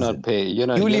 1,000. You're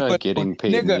not getting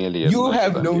paid nigga, nearly as much. You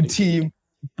have no team.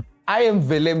 I am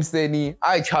Velemseni.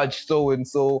 I charge so and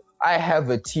so. I have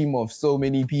a team of so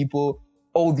many people.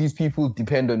 All these people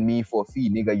depend on me for a fee,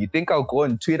 nigga. You think I'll go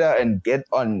on Twitter and get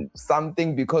on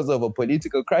something because of a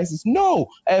political crisis? No,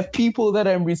 I have people that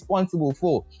I'm responsible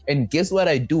for. And guess what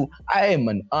I do? I am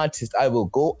an artist. I will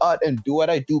go out and do what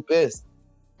I do best.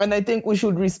 And I think we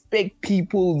should respect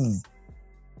people's...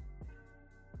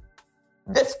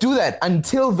 Let's do that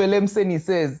until Velemseni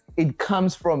says it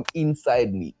comes from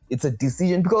inside me. It's a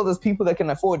decision because there's people that can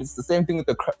afford. It's the same thing with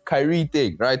the Kyrie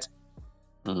thing, right?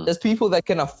 Mm-hmm. There's people that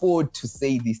can afford to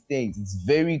say these things. It's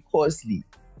very costly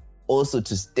also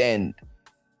to stand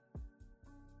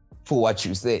for what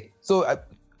you say. So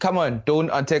come on,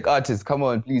 don't attack artists. Come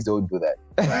on, please don't do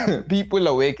that. People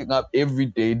are waking up every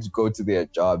day to go to their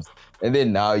jobs. And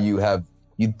then now you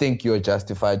think you're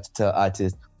justified to tell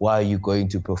artists, why are you going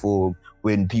to perform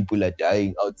when people are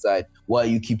dying outside? Why are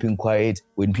you keeping quiet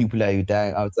when people are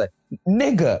dying outside?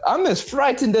 Nigga, I'm as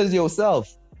frightened as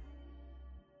yourself.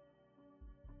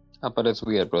 But it's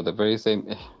weird, bro. The very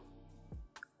same...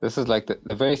 This is like the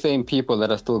very same people that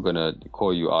are still going to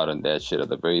call you out on that shit are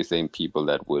the very same people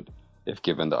that would, if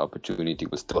given the opportunity,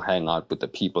 would still hang out with the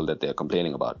people that they're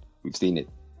complaining about. We've seen it.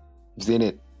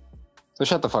 So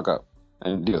shut the fuck up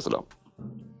and leave us alone.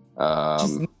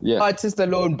 Artist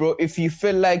alone, bro. If you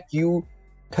feel like you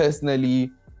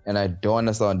personally, and I don't want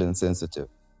to sound insensitive,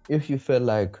 if you feel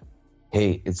like,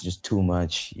 hey, it's just too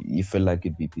much, you feel like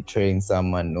you'd be betraying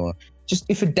someone, or just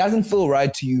if it doesn't feel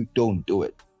right to you, don't do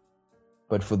it.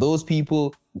 But for those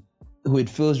people who it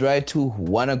feels right to, who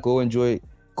want to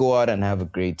go out and have a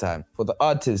great time. For the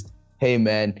artist, hey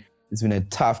man, it's been a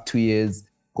tough 2 years.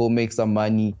 Go make some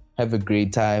money, have a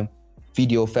great time,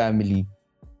 feed your family.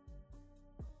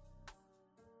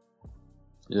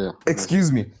 Yeah.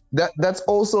 Excuse me. That's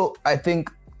also, I think,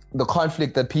 the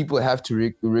conflict that people have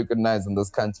to recognize in this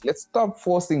country. Let's stop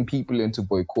forcing people into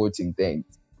boycotting things.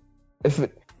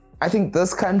 I think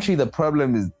this country, the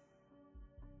problem is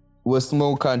we're a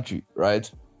small country, right?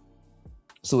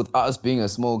 So with us being a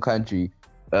small country,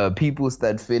 people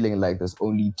start feeling like there's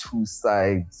only two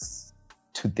sides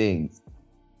to things.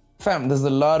 Fam, there's a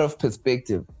lot of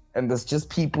perspective, and there's just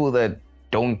people that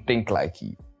don't think like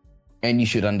you. And you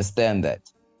should understand that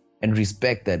and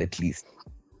respect that at least.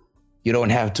 You don't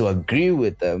have to agree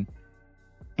with them,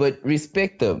 but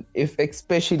respect them. If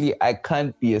especially I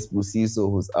can't be a Sbusiso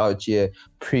who's out here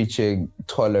preaching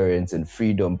tolerance and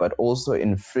freedom, but also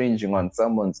infringing on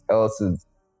someone else's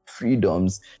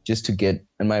freedoms just to get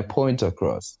my point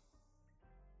across.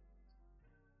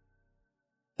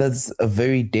 That's a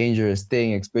very dangerous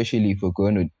thing, especially if we're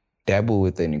going to dabble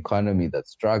with an economy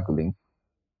that's struggling.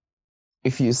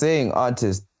 If you're saying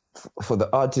artists, for the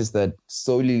artists that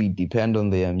solely depend on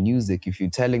their music, if you're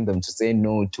telling them to say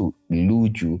no to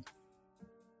Luju,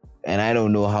 and I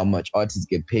don't know how much artists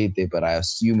get paid there, but I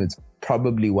assume it's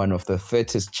probably one of the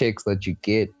fattest checks that you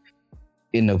get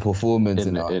in a performance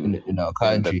in our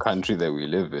country. In the country that we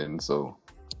live in, so...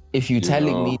 If you're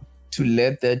telling me to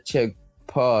let that check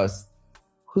pass,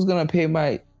 who's going to pay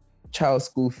my child's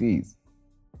school fees?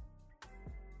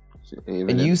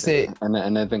 And you say...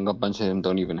 And I think a bunch of them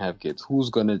don't even have kids. Who's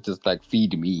going to just, like,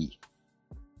 feed me?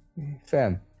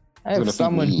 Fam, I have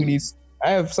someone who needs I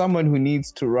have someone who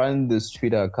needs to run this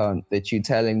Twitter account that you're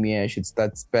telling me I should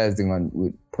start spazzing on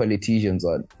with politicians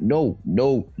on. No.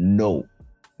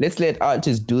 Let's let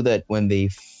artists do that when they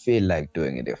feel like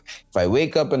doing it. If I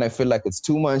wake up and I feel like it's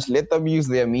too much, let them use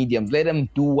their mediums.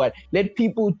 Let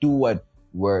people do what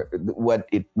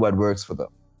works for them.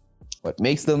 What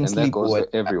makes them sleep. And that goes for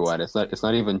everyone. It's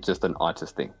not even just an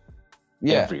artist thing.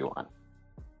 Yeah. Everyone.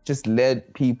 Just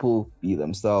let people be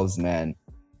themselves, man.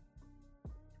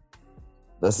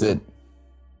 That's it.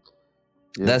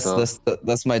 Yeah,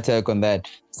 that's my take on that.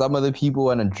 Some other people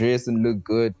want to dress and look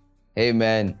good. Hey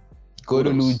man, go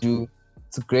to Luju.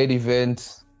 It's a great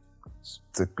event.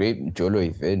 It's a great Jolo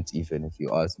event, even if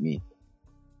you ask me.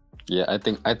 Yeah, I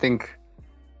think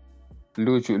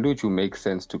Luju makes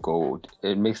sense to go.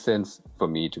 It makes sense for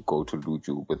me to go to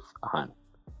Luju with Han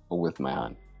or with my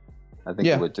Han. I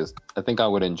think I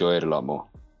would enjoy it a lot more.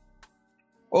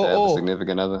 A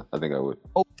significant other, I think I would.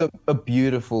 A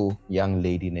beautiful young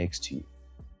lady next to you.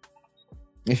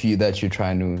 If you're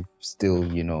trying to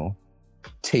still,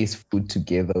 taste food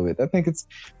together with. I think it's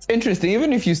interesting,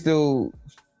 even if you still.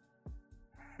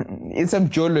 It's a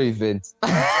Jolo event.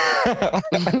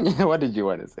 What did you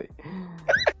want to say?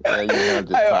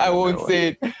 I won't say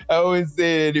it. I won't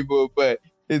say it anymore. But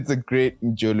it's a great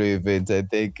Jolo event. I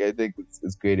think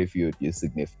it's great if you're your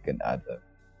significant other.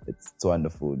 It's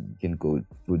wonderful. You can go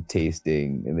food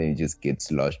tasting and then you just get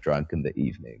slosh drunk in the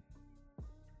evening.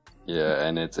 Yeah,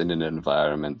 and it's in an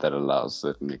environment that allows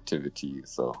certain activities,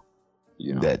 so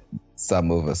that some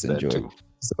of us enjoy. Too.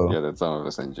 So that some of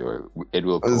us enjoy. It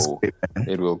will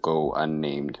go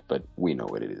unnamed, but we know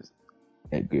what it is.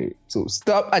 Okay. So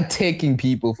stop attacking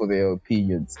people for their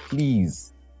opinions,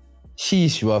 please.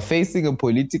 Sheesh, we are facing a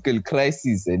political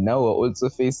crisis, and now we're also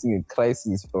facing a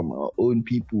crisis from our own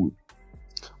people.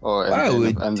 Oh,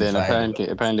 and then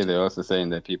apparently they're also saying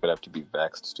that people have to be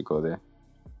vaxxed to go there.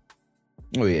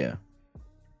 Oh yeah.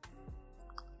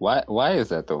 Why is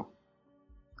that though?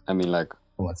 I mean, like,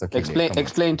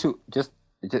 explain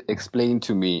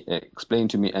to me,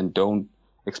 and don't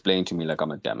explain to me like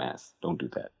I'm a dumbass. Don't do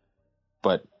that.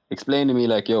 But explain to me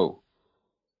like, yo,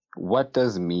 what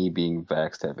does me being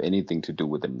vaxxed have anything to do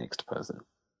with the next person?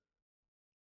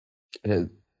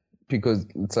 Because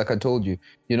it's like I told you.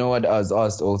 You know what I was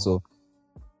asked also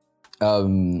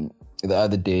the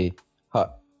other day,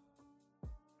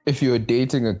 if you're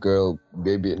dating a girl,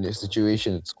 maybe in a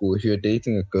situation at school, if you're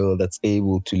dating a girl that's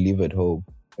able to live at home,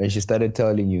 and she started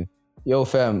telling you, yo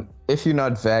fam, if you're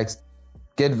not vaxxed,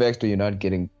 get vaxxed or you're not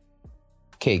getting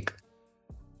cake.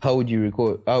 How would you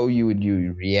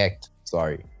react?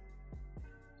 Sorry.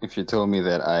 If you told me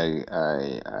that I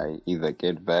either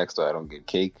get vaxxed or I don't get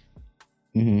cake,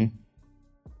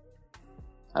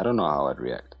 I don't know how I'd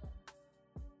react.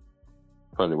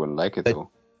 Probably wouldn't like it though.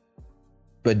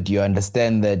 But do you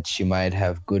understand that she might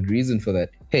have good reason for that?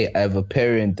 Hey, I have a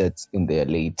parent that's in their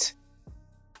late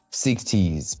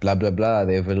 60s, blah, blah, blah.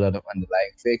 They have a lot of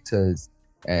underlying factors.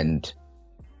 And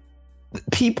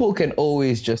people can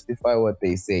always justify what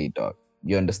they say, dog.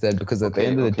 You understand? Because at the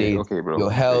end of the day, bro.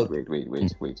 Your health... Wait.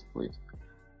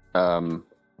 The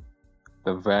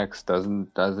vax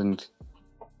doesn't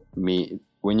mean...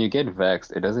 When you get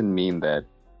vaxxed, it doesn't mean that...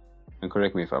 And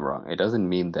correct me if I'm wrong. It doesn't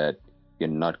mean that you're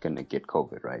not going to get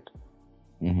COVID, right?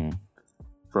 Mm-hmm.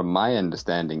 From my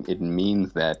understanding, it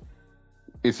means that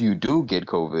if you do get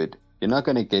COVID, you're not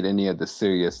going to get any of the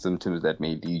serious symptoms that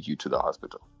may lead you to the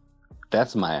hospital.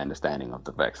 That's my understanding of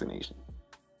the vaccination.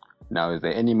 Now, is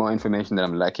there any more information that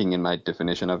I'm lacking in my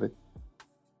definition of it?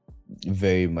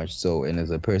 Very much so. And as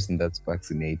a person that's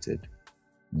vaccinated,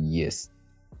 yes,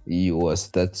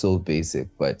 that's so basic,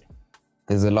 but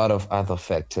there's a lot of other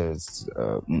factors.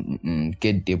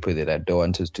 Get deep with it. I don't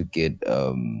want us to get...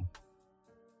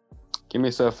 Give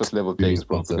me surface level takes,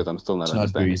 bro, because I'm still not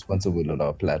understanding. Not be responsible on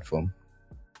our platform.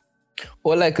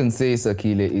 All I can say,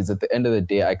 Sakhile, is at the end of the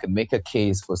day, I can make a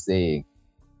case for saying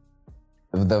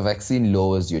if the vaccine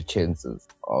lowers your chances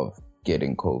of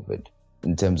getting COVID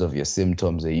in terms of your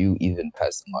symptoms, or you even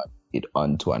passing it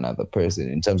on to another person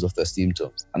in terms of the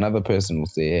symptoms. Another person will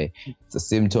say, hey, the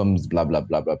symptoms, blah, blah,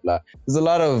 blah, blah, blah. There's a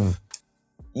lot of,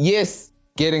 yes,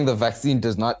 getting the vaccine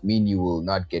does not mean you will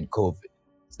not get COVID.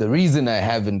 It's the reason I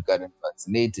haven't gotten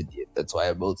vaccinated yet. That's why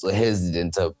I'm also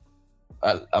hesitant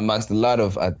amongst a lot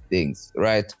of other things,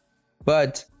 right?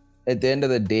 But at the end of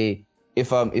the day,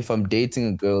 if I'm dating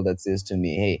a girl that says to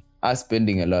me, hey, us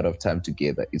spending a lot of time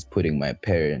together is putting my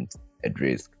parents at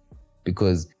risk.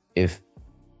 Because if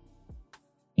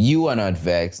you are not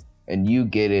vaxxed and you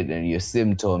get it and your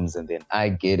symptoms, and then I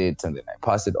get it and then I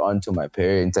pass it on to my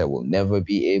parents, I will never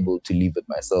be able to live it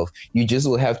myself. You just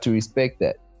will have to respect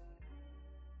that.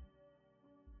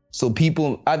 So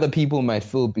other people might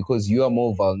feel because you are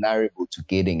more vulnerable to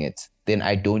getting it, then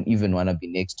I don't even want to be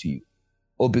next to you.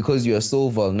 Or because you are so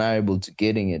vulnerable to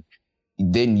getting it,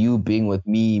 then you being with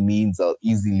me means I'll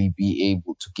easily be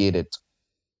able to get it.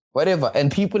 Whatever.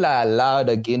 And people are allowed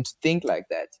again to think like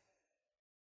that.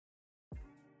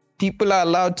 People are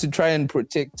allowed to try and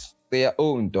protect their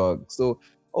own dog. So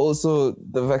also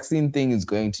the vaccine thing is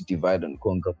going to divide and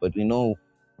conquer, but we know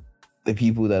the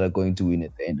people that are going to win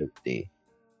at the end of the day.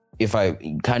 If I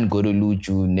can't go to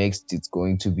Luju, next it's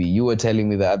going to be, you were telling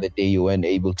me the other day you weren't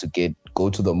able to go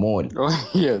to the mall. Oh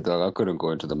yeah, dog, I couldn't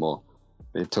go into the mall.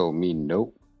 They told me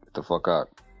nope, get the fuck out.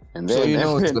 And then, so you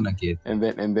know it's gonna get. And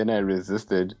then I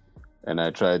resisted, and I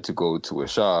tried to go to a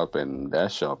shop, and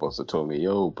that shop also told me,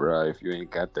 yo, bruh, if you ain't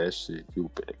got that shit,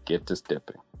 you better get to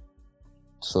stepping.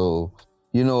 So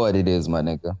you know what it is, my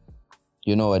nigga.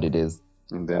 You know what it is.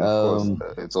 And then, of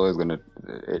course, it's always gonna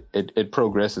it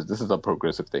progresses. This is a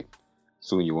progressive thing.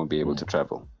 Soon you won't be able to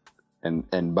travel, and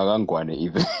Bagangwane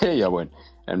even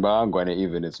and Bagangwane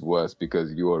even is worse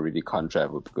because you already can't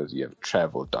travel because you have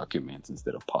travel documents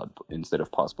instead of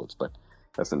passports. But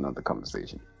that's another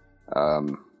conversation.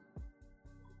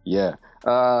 Yeah.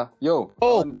 Yo.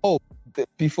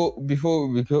 Before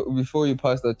you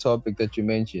pass the topic that you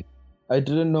mentioned, I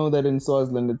didn't know that in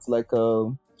Swaziland it's like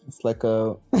a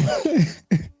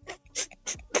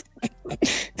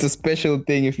it's a special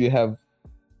thing if you have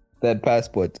that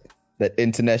passport, that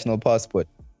international passport.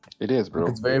 It is, bro.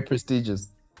 It's very prestigious.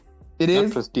 Not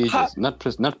prestigious. Not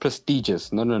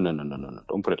prestigious. No.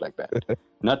 Don't put it like that.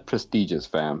 Not prestigious,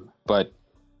 fam. But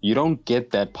you don't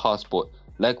get that passport.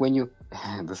 Like when you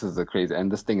this is the crazy,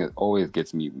 and this thing always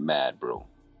gets me mad, bro.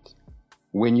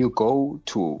 When you go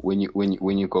to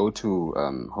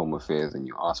Home Affairs and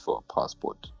you ask for a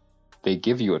passport, they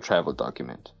give you a travel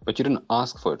document, but you didn't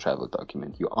ask for a travel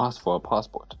document. You asked for a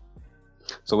passport.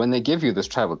 So when they give you this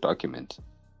travel document,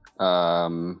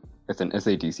 it's an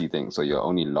SADC thing, so you're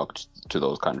only locked to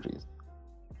those countries.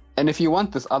 And if you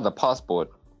want this other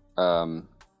passport, I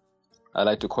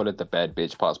like to call it the bad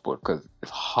bitch passport because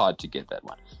it's hard to get that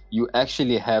one. You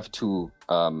actually have to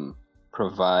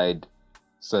provide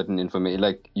certain information.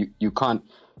 Like you can't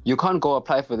go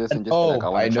apply for this and just be like, I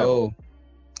want to travel.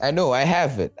 I know, I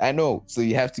have it. I know. So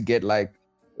you have to get like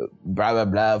blah blah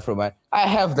blah from my. I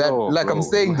have that. I'm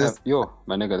saying this.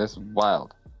 My nigga, that's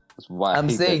wild. That's wild.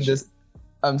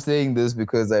 I'm saying this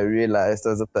because I realized I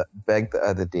was at the bank the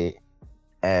other day,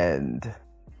 and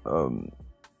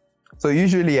so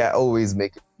usually I always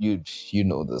make it. You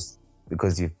know this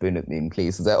because you've been with me in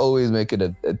places. I always make it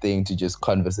a thing to just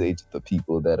conversate with the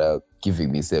people that are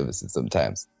giving me services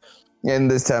sometimes.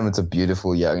 And this time it's a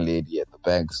beautiful young lady at the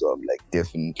bank, so I'm like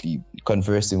definitely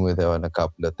conversing with her on a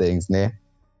couple of things, né?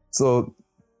 So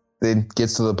then it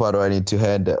gets to the part where I need to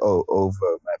hand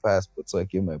over my passport, so I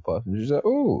give my passport. She's like,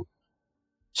 oh.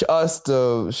 She asked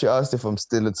if I'm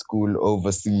still at school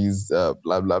overseas,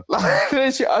 blah blah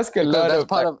blah. She asked a lot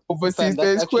of overseas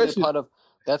questions.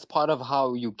 That's part of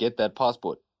how you get that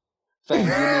passport. Fam,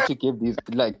 you need to give these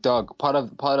dog. Part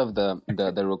of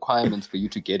the requirements for you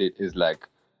to get it is like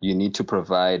you need to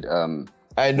provide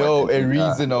I know a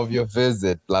reason of your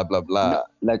visit, blah blah blah.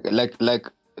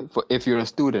 If you're a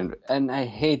student, and I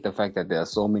hate the fact that there are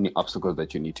so many obstacles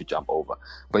that you need to jump over,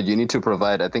 but you need to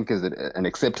provide, I think, is it an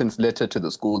acceptance letter to the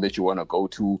school that you want to go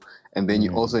to, and then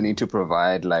you also need to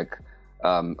provide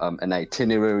an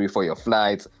itinerary for your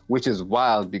flights, which is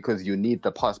wild because you need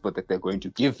the passport that they're going to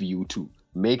give you to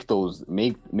make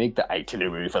the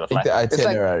itinerary for the flight.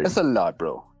 It's a lot,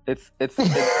 bro.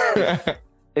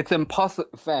 It's impossible,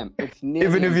 fam. It's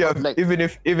even if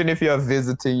you are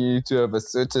visiting, you need to have a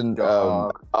certain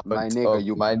amount of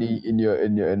money in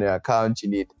your account. You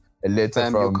need a letter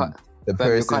from the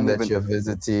person that you're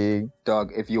visiting.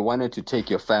 Dog, if you wanted to take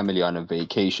your family on a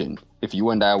vacation, if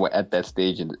you and I were at that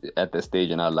stage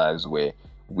in our lives where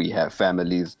we have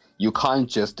families, you can't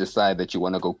just decide that you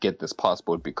want to go get this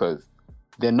passport because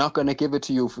they're not going to give it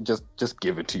to you for just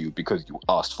give it to you because you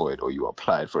asked for it or you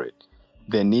applied for it.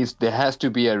 There has to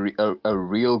be a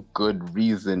real good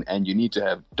reason, and you need to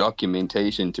have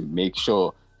documentation to make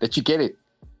sure that you get it,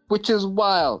 which is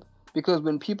wild because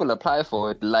when people apply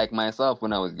for it, like myself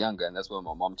when I was younger, and that's what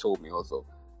my mom told me also,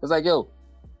 it's like, yo,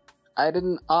 I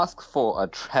didn't ask for a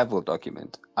travel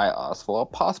document. I asked for a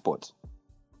passport.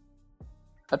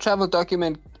 A travel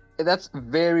document, that's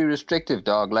very restrictive,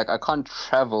 dog. Like, I can't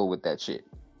travel with that shit.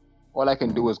 All I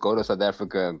can do is go to South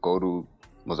Africa and go to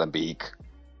Mozambique,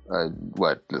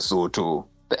 Lesotho,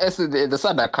 the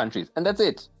SADC countries, and that's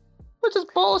it, which is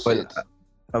bullshit. But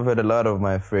I've heard a lot of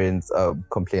my friends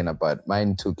complain about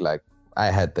mine. I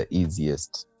had the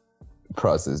easiest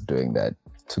process doing that.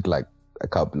 took like a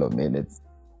couple of minutes.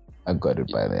 I got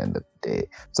it by the end of the day.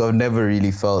 So I've never really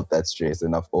felt that stress,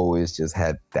 and I've always just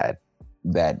had that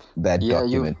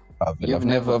document. I've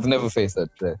never faced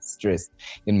that stress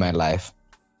in my life.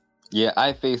 Yeah,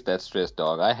 I faced that stress,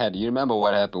 dog. You remember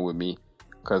what happened with me?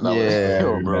 Because I was,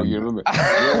 yo, bro, you remember?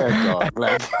 Yeah, dog.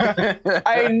 Like,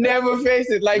 I never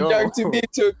faced it. Like, dog, to me,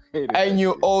 I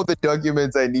knew all the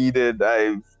documents I needed.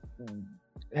 I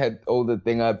had all the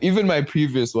thing up. Even my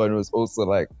previous one was also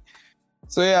like,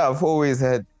 so yeah, I've always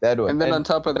had that one. And then on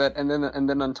top of that,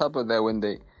 when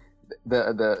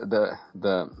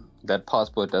that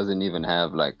passport doesn't even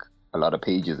have like a lot of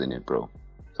pages in it, bro.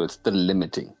 So it's still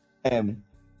limiting.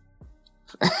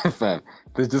 Fam,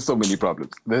 there's just so many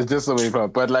problems.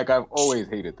 But like, I've always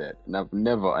hated that, and I've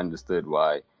never understood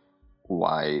why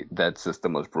that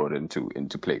system was brought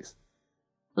into place.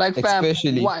 Like, fam,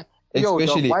 why? Yo,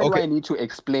 dog, why do I need to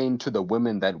explain to the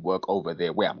women that work over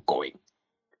there where I'm going?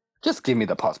 Just give me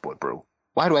the passport, bro.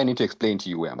 Why do I need to explain to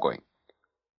you where I'm going?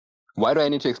 Why do I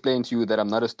need to explain to you that I'm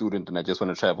not a student and I just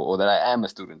want to travel, or that I am a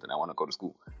student and I want to go to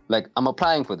school? Like, I'm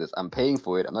applying for this. I'm paying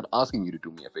for it. I'm not asking you to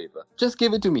do me a favor. Just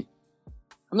give it to me.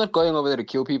 I'm not going over there to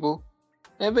kill people.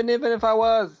 Even if I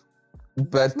was.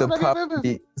 But the problem,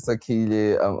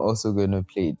 Sakhile, I'm also going to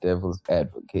play devil's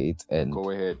advocate and go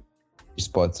ahead.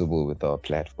 Responsible with our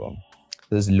platform.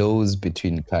 There's laws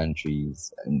between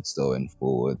countries and so on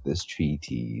forward. There's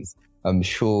treaties. I'm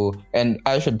sure, and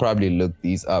I should probably look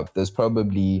these up. There's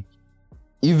probably,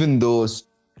 even though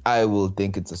I will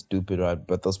think it's a stupid one,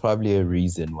 but there's probably a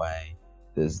reason why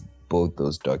there's both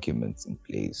those documents in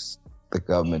place. The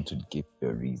government would give you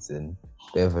a reason.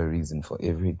 They have a reason for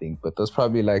everything, but there's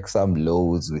probably like some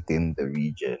laws within the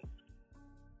region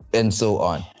and so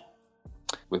on.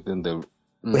 Within the...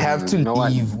 We have to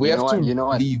leave. We have to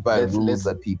leave by rules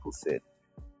that people set.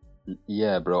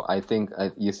 Yeah, bro. I think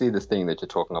you see this thing that you're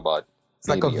talking about. It's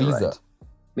like a visa. Right.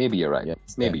 Maybe you're right. Yeah,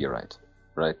 maybe you're right.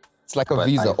 Right. It's like a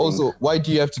visa. Also, why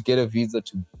do you have to get a visa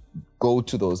to go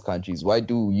to those countries? Why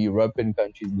do European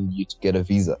countries need you to get a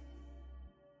visa?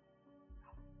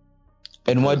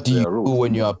 And what do you do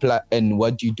when you apply? And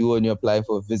what do you do when you apply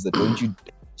for a visa? Don't you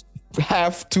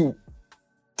have to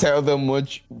tell them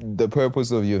what the purpose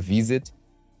of your visit?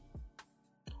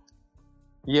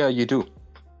 Yeah, you do.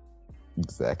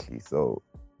 Exactly. So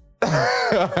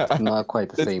it's not quite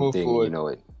the same thing, you know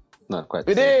it. Not quite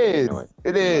the same thing.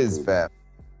 It is, fam.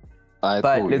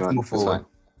 But let's move forward.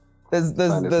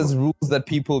 There's rules that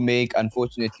people make.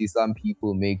 Unfortunately, some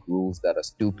people make rules that are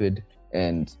stupid,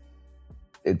 and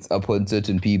it's upon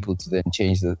certain people to then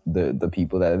change the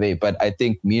people that are there. But I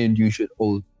think me and you should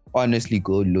all honestly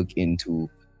go look into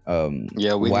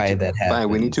why that happens. Fine,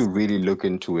 we need to really look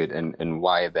into it and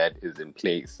why that is in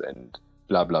place and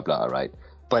blah blah blah, right?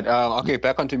 But okay,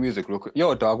 back onto music real quick.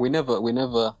 Yo, dog, we never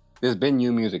there's been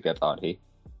new music that's out, hey?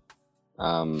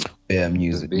 New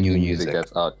music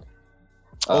that's out.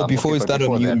 Before we start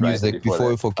on new music, before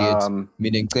we forget,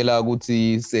 meaning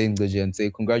say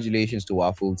congratulations to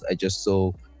Waffles. I just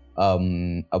saw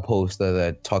a poster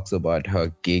that talks about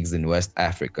her gigs in West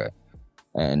Africa.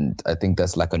 And I think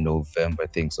that's like a November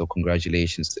thing. So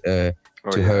congratulations to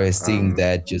her. Seeing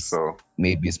that just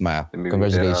made me smile.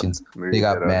 Congratulations. Big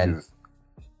up, man.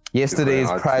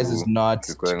 Yesterday's prize is not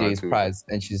today's prize.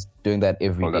 And she's doing that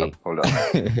every day. Hold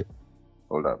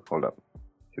up.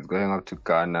 She's going up to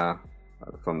Ghana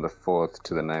from the 4th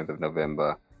to the 9th of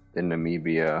November. Then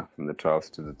Namibia from the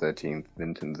 12th to the 13th.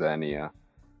 Then Tanzania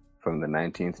from the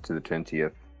 19th to the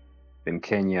 20th. Then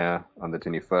Kenya on the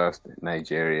 21st.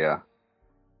 Nigeria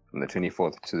from the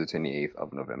 24th to the 28th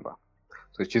of November.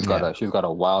 So she's got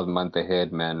a wild month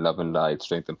ahead, man. Love and light,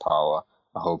 strength and power.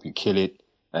 I hope you kill it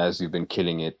as you've been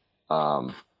killing it.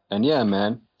 And yeah,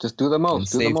 man, just do the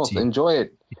most. Enjoy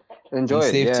it.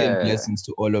 Safety and blessings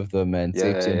to all of them, man.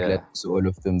 Safety and blessings to all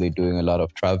of them. They're doing a lot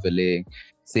of traveling.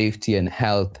 Safety and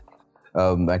health.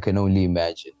 I can only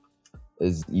imagine.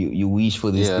 As you wish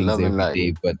for these things every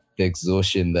day, but the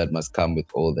exhaustion that must come with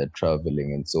all that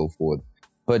traveling and so forth.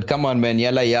 But come on, man.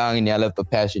 Y'all are young and y'all have the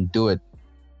passion. Do it.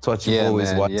 It's what you've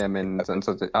always wanted. Yeah, man. It's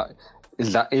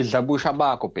Zabusha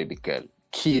Bako, baby girl.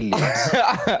 Kill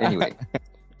it. Anyway,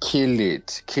 kill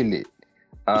it. New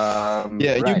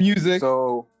music.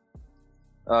 So,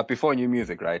 before new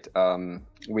music, right?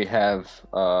 We have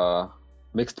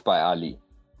Mixed by Ali.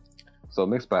 So,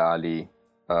 Mixed by Ali,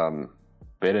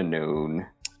 better known.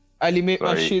 Ali, make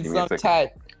my shit sound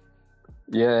tight.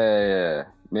 Yeah.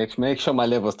 Make sure my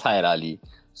level's tight, Ali.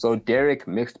 So Derek,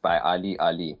 Mixed by Ali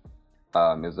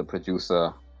is a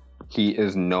producer. He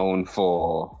is known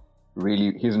for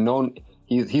he's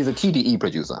a TDE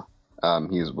producer.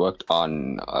 He's worked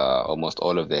on almost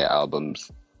all of their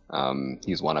albums.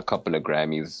 He's won a couple of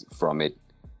Grammys from it.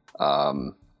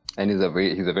 And he's a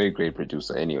very great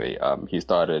producer. Anyway, he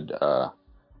started a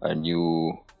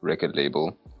new record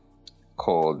label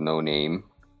called No Name.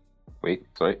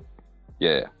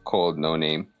 Called No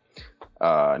Name.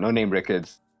 No Name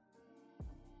Records.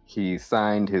 He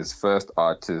signed his first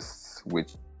artist,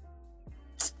 which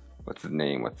what's his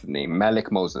name?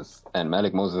 Malik Moses. And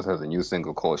Malik Moses has a new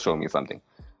single called Show Me Something.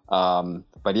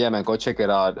 But yeah, man, go check it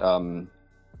out.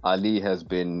 Ali has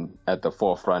been at the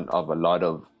forefront of a lot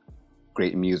of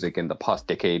great music in the past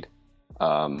decade.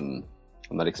 I'm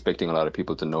not expecting a lot of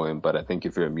people to know him, but I think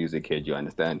if you're a music head, you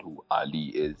understand who Ali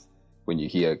is. When you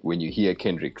hear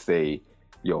Kendrick say,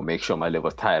 "Yo, make sure my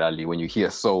liver's tight, Ali." When you hear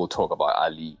Soul talk about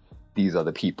Ali, these are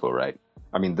the people, right?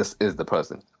 I mean, this is the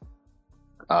person.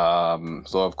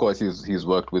 So of course he's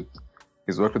worked with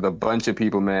a bunch of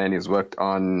people, man. He's worked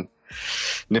on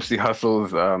Nipsey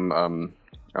Hussle's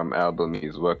album.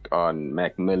 He's worked on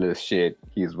Mac Miller's shit.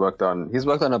 He's worked on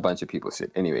a bunch of people's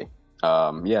shit. Anyway,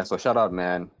 so shout out,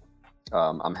 man.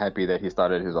 I'm happy that he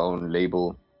started his own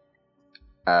label.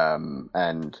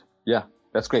 And yeah,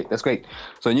 that's great.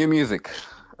 So new music.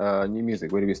 Where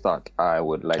do we start? I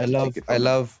would like to take it from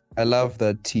I love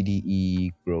the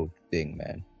TDE growth thing,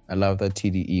 man. I love that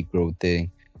TDE growth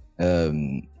thing.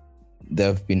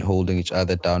 They've been holding each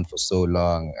other down for so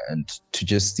long, and to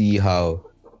just see how,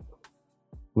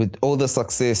 with all the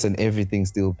success and everything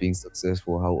still being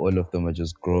successful, how all of them are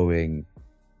just growing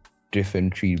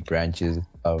different tree branches.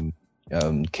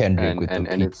 Kendrick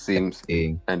and it seems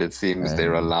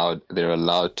they're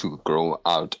allowed to grow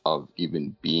out of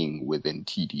even being within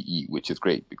TDE, which is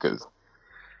great because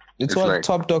it's what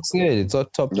Top Dog said. It's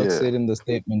what Top Dog said in the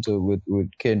statement with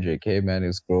Kendrick. Hey man,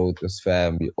 it's growth, it's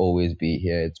fam. We always be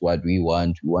here. It's what we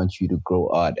want. We want you to grow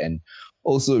art and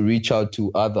also reach out to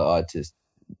other artists.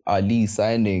 Ali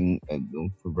signing,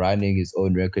 running his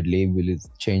own record label is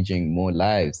changing more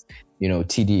lives.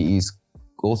 TDE is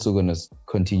also going to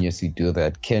continuously do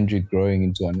that. Kendrick growing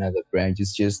into another branch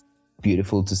is just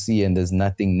beautiful to see, and there's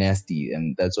nothing nasty,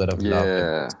 and that's what I've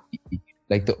loved.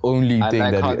 Like the only thing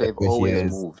that how you they've ever always hear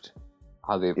is moved.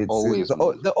 How they've always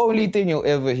moved. The only thing you'll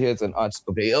ever hear is an artist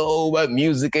go, "Oh, my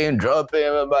music ain't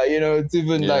dropping," but it's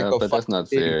even like a. But that's not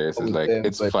serious. It's like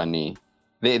it's funny.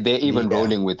 They're even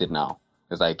rolling with it now.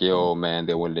 It's like, yo, man,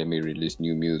 they won't let me release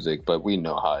new music, but we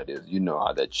know how it is. You know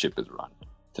how that ship is run.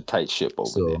 It's a tight ship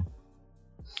over there.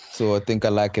 So I think I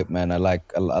like it, man. I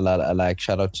like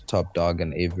shout out to Top Dog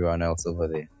and everyone else over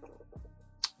there.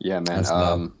 Yeah,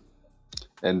 man.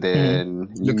 And then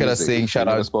look at us saying shout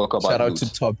out to Top Dog. Shout out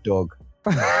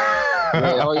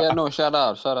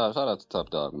to Top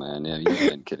Dog, man. Yeah, you've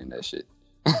been killing that shit.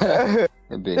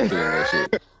 You've been killing that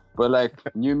shit. But like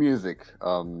new music,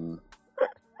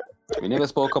 we never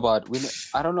spoke about.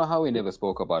 I don't know how we never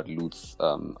spoke about Lute's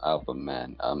album,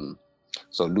 man.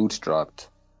 So Lute dropped.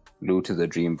 Lute is a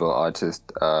Dreamville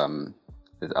artist.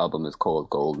 His album is called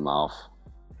Gold Mouth,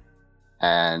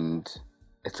 and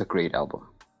it's a great album.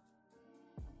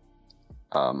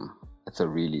 I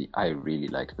really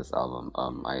liked this album.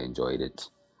 I enjoyed it.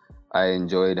 I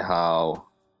enjoyed how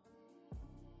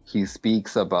he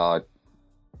speaks about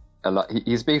a lot.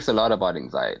 He speaks a lot about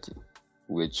anxiety,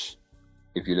 which,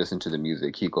 if you listen to the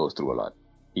music, he goes through a lot.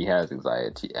 He has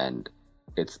anxiety, and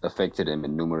it's affected him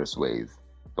in numerous ways.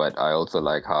 But I also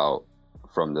like how,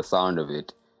 from the sound of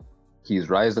it, he's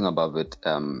rising above it.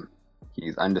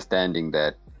 He's understanding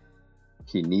that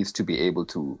he needs to be able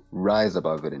to rise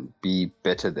above it and be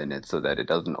better than it so that it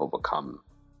doesn't overcome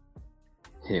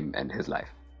him and his life,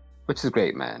 which is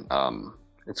great, man.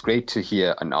 It's great to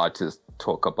hear an artist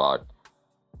talk about,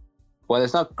 well,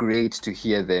 it's not great to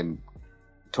hear them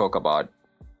talk about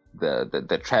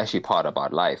the trashy part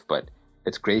about life, but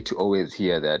it's great to always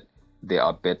hear that they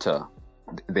are better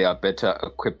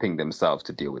equipping themselves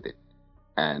to deal with it.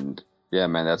 And yeah,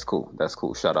 man, that's cool.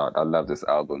 Shout out. I love this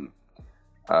album.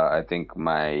 I think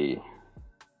my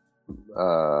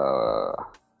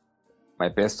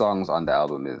best songs on the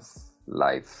album is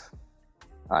Life,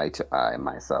 Eye to Eye,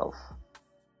 Myself,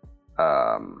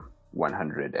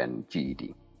 100 and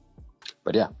GED.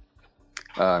 But yeah,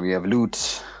 you have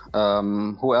Lute.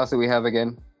 Who else do we have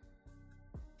again?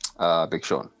 Big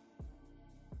Sean.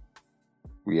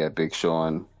 We have Big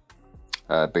Sean.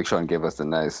 Big Sean gave us a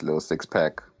nice little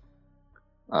 6-pack.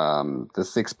 The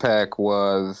 6-pack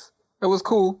was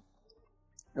cool.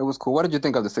 It was cool. What did you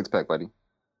think of the 6-pack, buddy?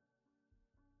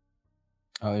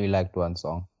 I only liked one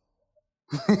song.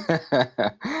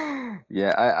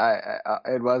 Yeah, I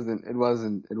it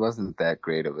wasn't that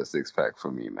great of a 6-pack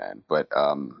for me, man. But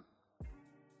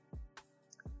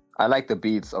I like the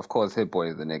beats. Of course, Hit Boy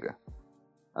is the nigga.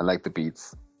 I like the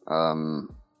beats.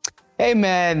 Hey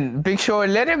man, Big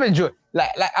Sean, let him enjoy.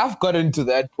 Like I've gotten to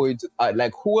that point.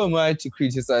 Like, who am I to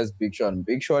criticize Big Sean?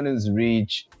 Big Sean is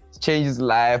rich. He's changed his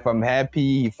life. I'm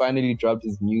happy. He finally dropped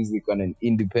his music on an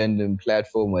independent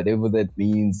platform, whatever that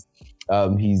means.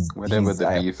 Whatever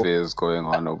the beef is going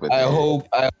on over there.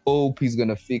 I hope he's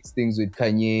gonna fix things with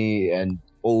Kanye and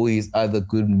all his other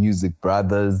good music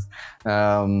brothers.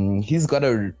 He's got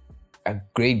a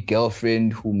great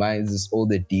girlfriend who minds all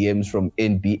the DMs from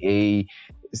NBA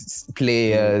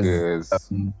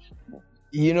players.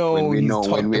 You know, when we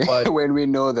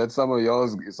know that some of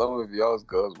y'all's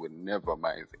girls would never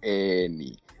mind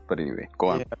any. But anyway, go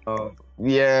on.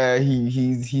 Yeah,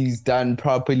 he's done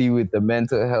properly with the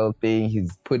mental health thing.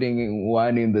 He's putting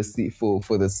one in the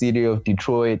for the city of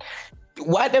Detroit.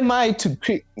 What am I to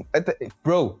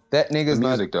bro? That nigga's the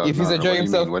music, not. Dog. If he's enjoying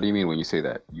himself, what do you mean when you say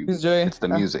that? He's enjoying. It's the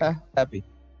music. Happy.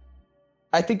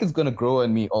 I think it's gonna grow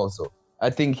on me also. I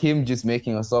think him just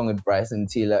making a song with Bryson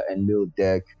Tiller and Lil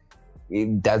Durk,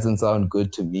 it doesn't sound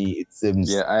good to me. It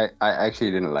seems. Yeah, I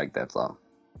actually didn't like that song.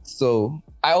 So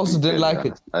I also didn't like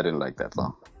it. I didn't like that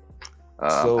song.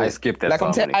 I skipped that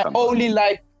song. I only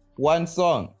like one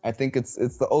song. I think it's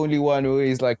the only one where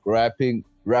he's like rapping,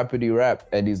 rappity rap,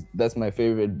 and that's my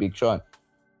favorite Big Sean.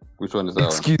 Which one is that?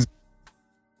 Excuse me.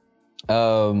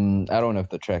 I don't have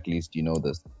the track list. You know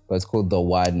this, but it's called The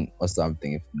One or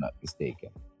something, if I'm not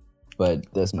mistaken.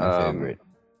 But that's my favorite.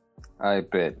 I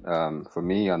bet. For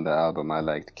me on the album, I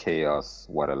liked Chaos,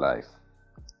 What a Life.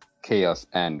 Chaos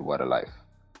and What a Life.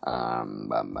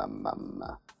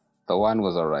 The One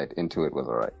was alright. Into It was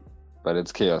alright. But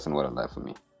it's Chaos and What a Life for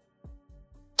me.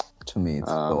 To me, it's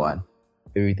The One.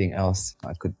 Everything else,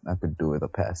 I could do with a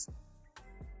pass.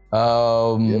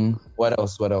 What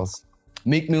else?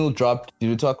 Meek Mill dropped. Did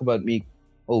we talk about Meek?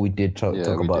 Oh, we did talk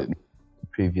about Meek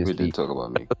previously. We did talk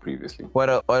about Meek previously. What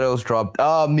else dropped?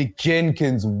 Mick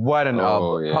Jenkins. What an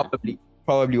album! Yeah.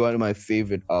 Probably one of my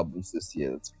favorite albums this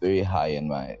year. It's very high in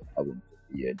my album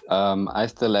of the year. I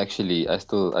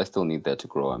still need that to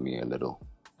grow on me a little.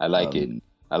 I like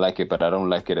it, but I don't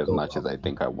like it as much as I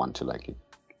think I want to like it.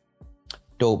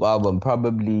 Dope album,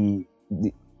 probably.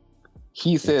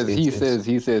 He says he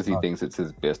thinks it's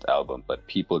his best album, but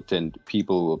people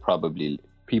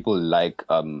like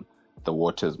The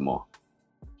Waters more.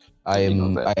 I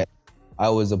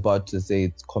was about to say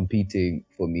it's competing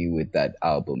for me with that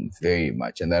album very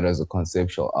much, and that was a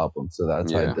conceptual album, so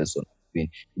that's why this one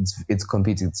it's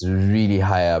competing. It's really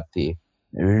high up there.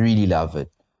 I really love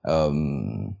it.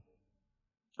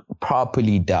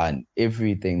 Properly done,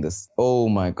 everything. Oh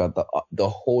my god, the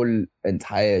whole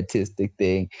entire artistic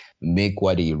thing, make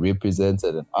what he represents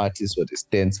as an artist, what he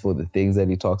stands for, the things that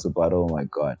he talks about. Oh my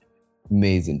god,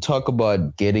 amazing. Talk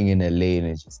about getting in a lane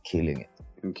and just killing it.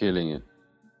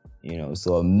 You know,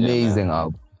 so amazing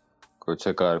album. Go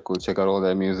check out all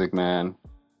that music, man.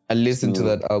 I listened to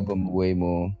that album way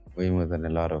more than a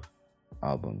lot of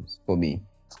albums for me.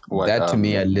 To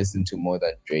me, I listened to more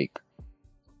than Drake.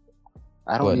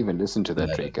 I don't even listen to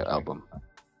that Drake album,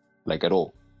 like at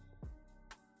all.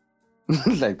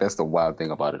 Like that's the wild thing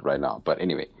about it right now. But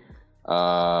anyway,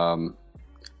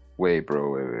 wait.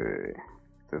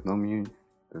 There's no music.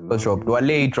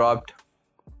 Wale dropped.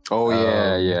 Oh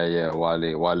yeah.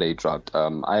 Wale dropped.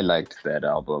 I liked that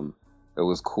album. It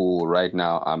was cool. Right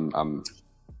now, I'm.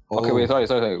 Okay, wait.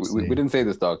 Sorry. We didn't say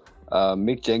this, dog.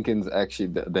 Mick Jenkins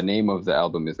actually. The name of the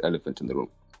album is Elephant in the Room.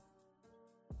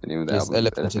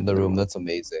 Elephant in the Room. That's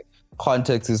amazing.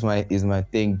 Context is my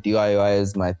thing. DIY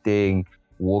is my thing.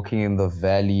 Walking in the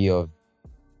Valley of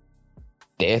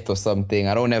Death or something.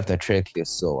 I don't have the track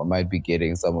list, so I might be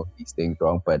getting some of these things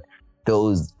wrong. But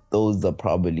those are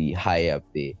probably high up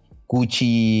there.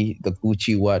 The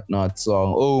Gucci Whatnot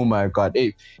song. Oh my god!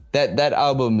 Hey, that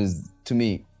album is, to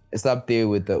me, it's up there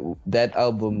with that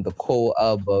album, the Cole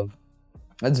album.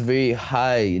 That's very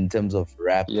high in terms of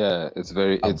rap. Yeah, it's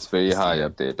very high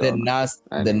up there. The Nas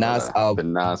album. The Nas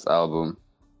album.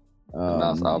 The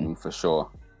Nas album for sure.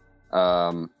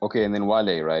 Okay, and then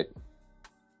Wale, right?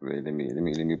 Wait, let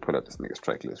me pull up this nigga's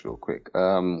track list real quick.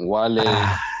 Wale.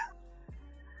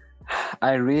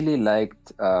 I really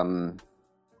liked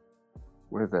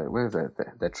where's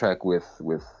that? That track with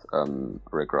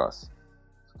Rick Ross.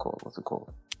 What's it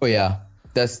called? Oh yeah.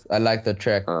 I like the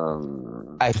track.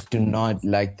 I do not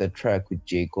like the track with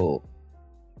J. Cole,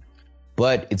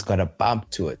 but it's got a bump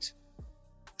to it.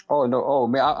 Oh no! Oh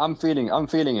man, I'm feeling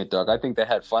it, dog. I think they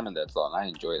had fun in that song. I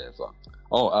enjoy that song.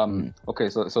 Okay.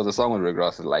 So the song with Rick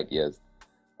Ross is Light Years,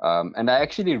 and I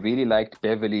actually really liked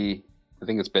Beverly. I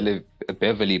think it's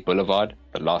Beverly Boulevard,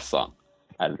 the last song.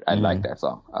 I like that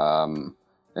song.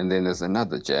 And then there's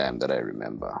another jam that I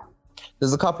remember.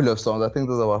 There's a couple of songs. I think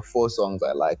there's about 4 songs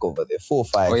I like over there. 4 or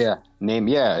 5. Oh yeah,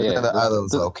 The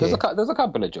others are okay. There's a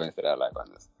couple of joints that I like on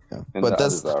this. Yeah. And But the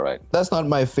others are all right. that's not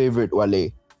my favorite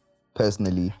Wale,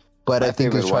 personally. But I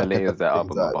think favorite it's trying Wale to is the things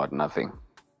album out. About Nothing.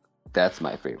 That's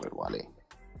my favorite Wale.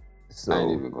 I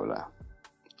ain't even gonna lie.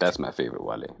 That's my favorite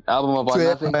Wale. Album About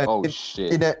Nothing? Man,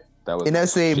 Shit. That was in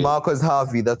SA, Marcus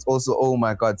Harvey, that's also, oh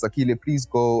my God. Sakhile, please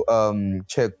go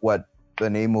check what the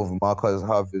name of Marcus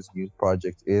Harvey's new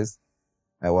project is.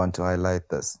 I want to highlight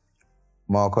this.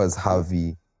 Marcus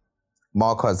Harvey.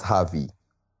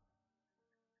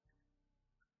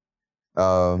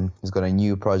 He's got a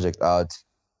new project out.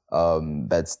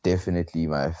 That's definitely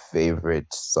my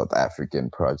favorite South African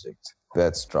project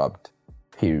that's dropped.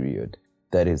 Period.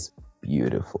 That is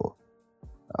beautiful.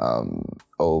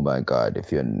 Oh my God!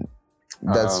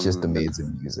 That's just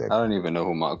amazing music. I don't even know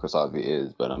who Marcus Harvey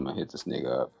is, but I'm gonna hit this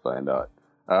nigga up, find out.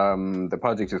 The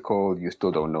project is called "You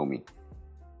Still Don't Know Me."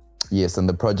 Yes, and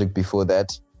the project before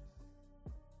that.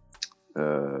 I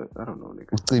don't know,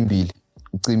 nigga.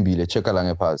 Ucimbile, check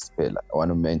along past Pela. I want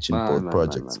to mention both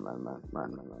projects. Man,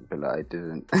 Pela, I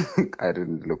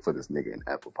didn't look for this nigga in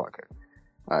Apple Pocket.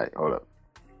 All right, hold up.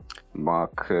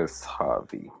 Marcus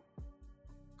Harvey.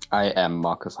 I am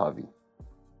Marcus Harvey.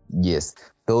 Yes,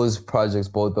 those projects,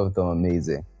 both of them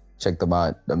amazing. Check them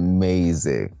out.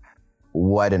 Amazing.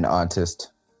 What an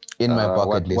artist. In my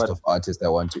bucket list of artists I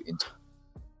want to interview.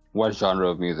 What genre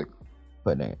of music?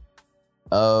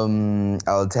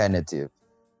 Alternative.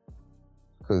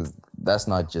 Because that's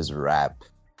not just rap.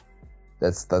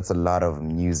 That's a lot of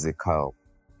musical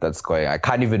that's going. I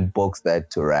can't even box that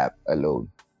to rap alone.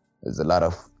 There's a lot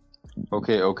of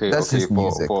That's his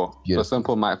music. For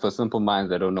simple minds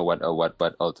that don't know what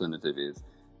alternative is.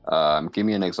 Give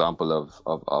me an example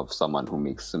of someone who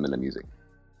makes similar music.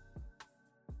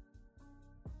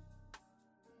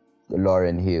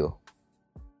 Lauryn Hill.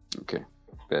 Okay.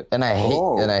 And I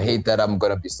hate that I'm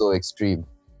gonna be so extreme.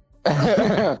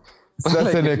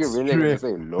 That's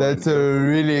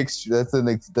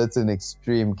an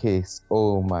extreme case.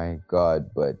 Oh my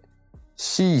God! But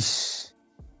sheesh.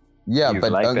 Yeah,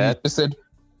 but like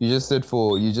you just said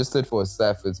for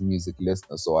Sapphire's music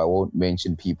listener, so I won't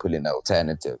mention people in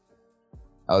alternative.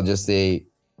 I'll just say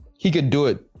he can do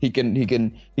it. He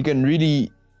can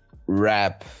really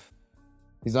rap.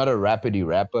 He's not a rapidy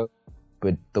rapper,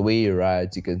 but the way he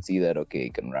writes, you can see that he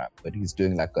can rap. But he's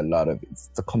doing like a lot of it.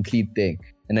 It's a complete thing.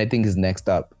 And I think he's next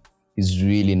up. He's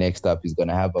really next up. He's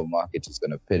gonna have a market. He's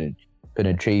gonna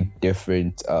penetrate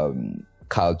different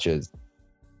cultures,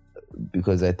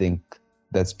 because I think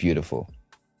that's beautiful.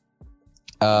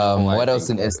 What else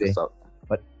in SA?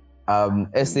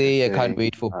 SA, I can't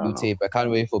wait for Blue Tape. I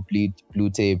can't wait for Blue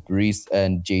Tape. Reese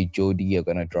and J Jody are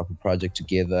gonna drop a project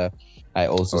together. I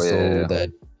also saw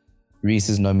that Reese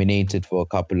is nominated for a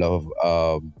couple of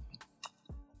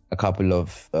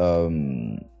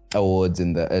awards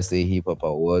in the SA Hip Hop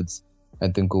Awards. I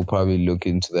think we'll probably look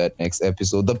into that next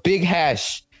episode. The Big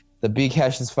Hash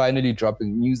is finally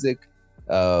dropping music.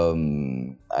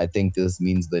 I think this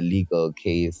means the legal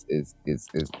case is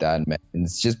done, man. And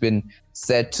it's just been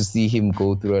sad to see him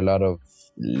go through a lot of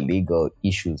legal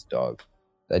issues, dog.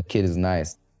 That kid is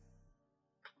nice.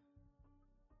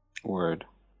 Word.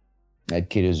 That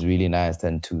kid is really nice,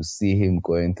 and to see him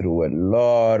going through a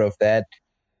lot of that,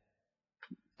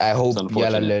 I hope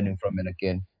y'all are learning from it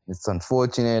again. It's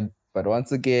unfortunate, but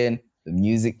once again, the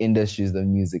music industry is the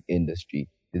music industry.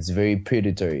 It's very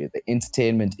predatory. The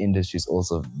entertainment industry is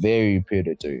also very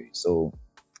predatory. So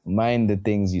mind the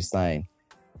things you sign.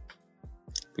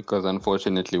 Because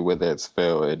unfortunately, whether it's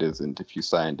fair or it isn't, if you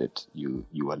signed it, you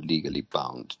are legally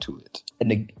bound to it.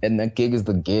 And the gig is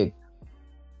the gig.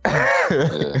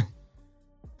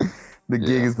 The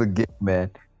gig is the gig,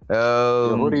 man.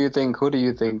 Who do you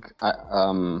think?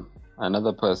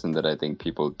 Another person that I think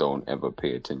people don't ever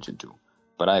pay attention to,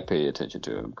 but I pay attention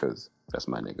to him because that's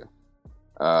my nigga.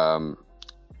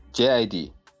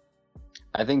 JID.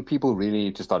 I think people really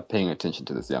need to start paying attention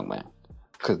to this young man,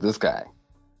 because this guy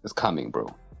is coming, bro.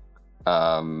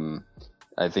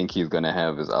 I think he's gonna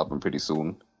have his album pretty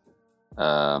soon.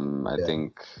 I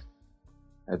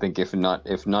think if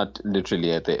not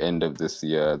literally at the end of this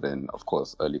year, then of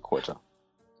course early quarter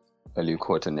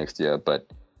next year. But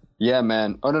yeah,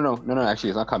 man. Oh no. Actually,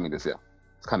 it's not coming this year.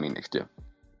 It's coming next year,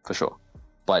 for sure.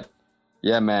 But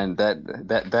yeah, man. That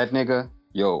nigga.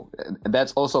 Yo,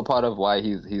 that's also part of why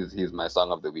he's my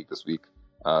song of the week this week.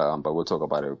 But we'll talk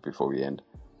about it before we end.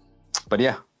 But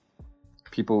yeah,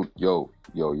 people, you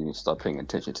need to start paying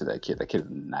attention to that kid. That kid is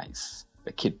nice.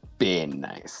 That kid been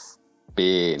nice.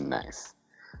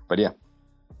 But yeah.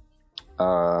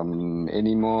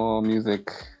 Any more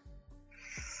music?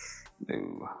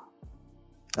 No.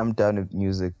 I'm done with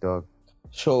music, dog.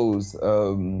 Shows.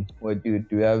 What do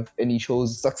you have? Any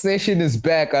shows? Succession is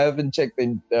back. I haven't checked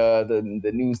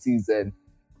the new season.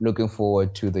 Looking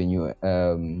forward to the new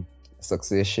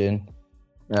Succession.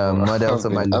 What else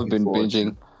am I looking I've been forward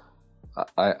binging.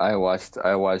 I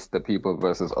watched The People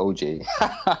versus OJ.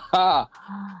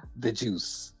 The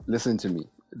Juice. Listen to me.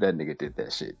 That nigga did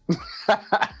that shit.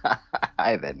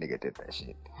 That nigga did that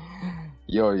shit.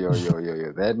 Yo.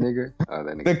 That nigga. Oh,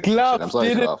 that nigga. The glove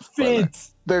didn't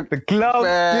fit. The glove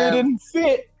didn't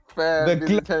fit.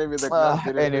 Telling me the glove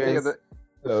didn't anyways. fit.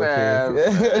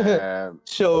 Okay.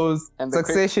 Shows.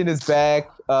 Succession is back.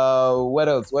 What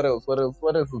else? What else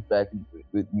is back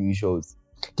with new shows?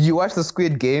 Did you watch the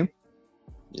Squid Game?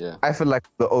 Yeah. I feel like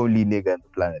the only nigga on the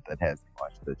planet that hasn't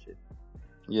watched that shit.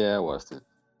 Yeah, I watched it.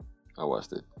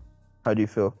 How do you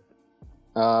feel?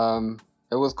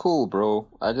 It was cool, bro.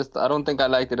 I don't think I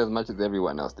liked it as much as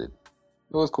everyone else did.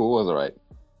 It was cool. It was alright.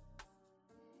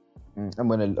 I'm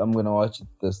gonna watch it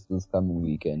this coming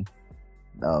weekend.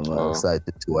 I'm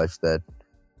excited to watch that.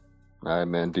 Alright,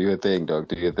 man. Do your thing, dog.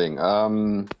 Do your thing.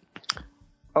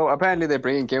 Apparently they're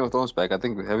bringing Game of Thrones back. I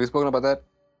think. Have you spoken about that?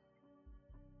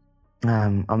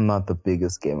 I'm not the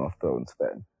biggest Game of Thrones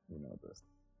fan. You know this.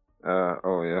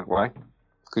 Oh yeah. Why?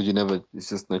 Because you never. It's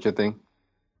just not your thing.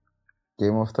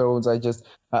 Game of Thrones. I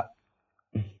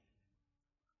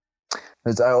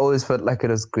always felt like it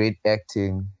was great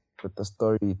acting, but the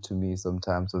story to me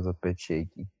sometimes was a bit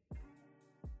shaky.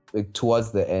 Like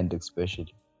towards the end,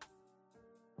 especially.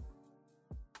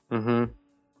 Mm-hmm.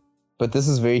 But this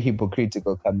is very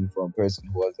hypocritical coming from a person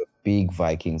who was a big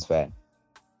Vikings fan.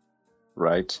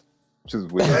 Right. Which is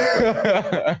weird.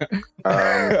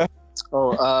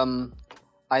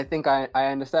 I think I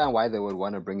understand why they would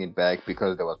want to bring it back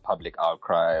because there was public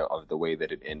outcry of the way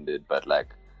that it ended. But like,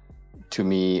 to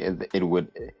me,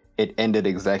 it ended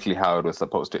exactly how it was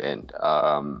supposed to end.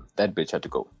 That bitch had to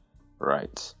go,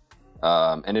 right?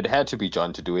 And it had to be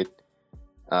Jon to do it.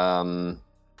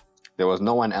 There was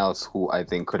no one else who I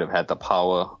think could have had the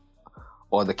power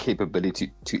or the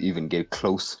capability to even get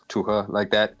close to her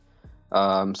like that.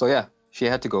 So yeah, she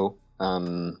had to go.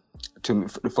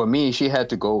 For me, she had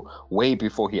to go way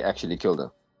before he actually killed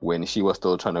her, when she was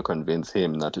still trying to convince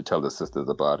him not to tell the sisters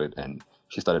about it, and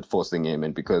she started forcing him,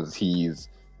 and because he's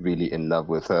really in love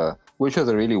with her, which was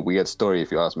a really weird story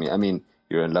if you ask me. I mean,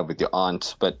 you're in love with your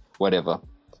aunt, but whatever.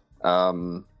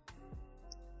 It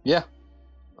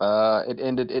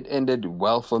ended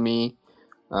well for me.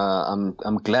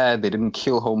 I'm glad they didn't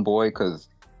kill Homeboy, because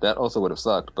that also would have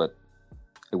sucked, but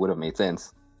it would have made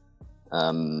sense.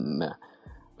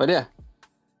 But yeah.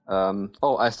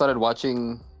 I started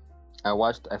watching.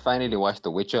 I finally watched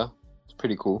The Witcher. It's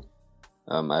pretty cool.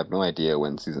 I have no idea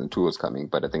when season 2 is coming,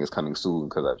 but I think it's coming soon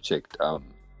because I've checked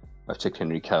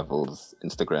Henry Cavill's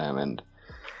Instagram and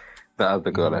the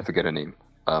other girl, I forget her name.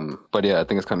 But yeah, I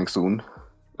think it's coming soon.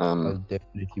 I'll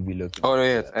definitely be looking. Oh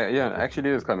yeah,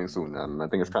 actually it is coming soon. I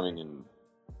think it's coming in,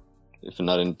 if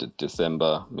not in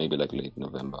December, maybe like late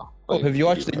November. Have you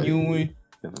watched the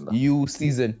new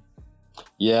season?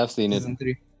 Yeah, I've seen Season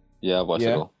 3. Yeah, I've watched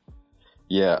it all.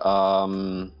 Yeah.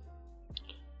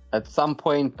 At some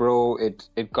point, bro, it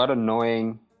got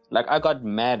annoying. Like, I got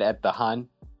mad at the Han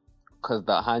because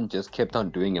the Han just kept on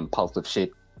doing impulsive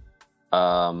shit.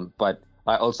 But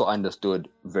I also understood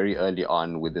very early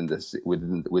on within the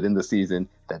season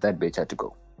that bitch had to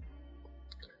go.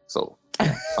 So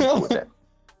I'm cool with that.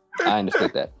 I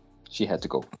understood that she had to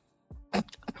go.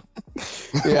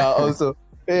 Yeah. Also.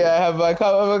 Yeah, I have a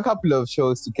couple of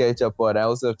shows to catch up on. I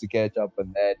also have to catch up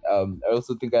on that. I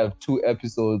also think I have 2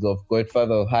 episodes of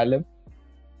Godfather of Harlem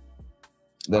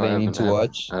that I need to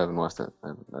watch. I haven't watched it.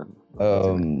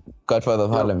 Godfather of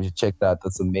Harlem, you should check that.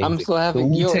 That's amazing. I'm so happy. The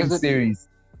Wu-Tang series.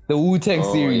 The Wu-Tang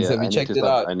series. Have you checked it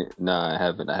out? No, I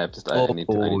haven't. I have to start. I need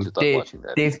to start watching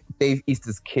that. Dave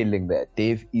Easter's killing that.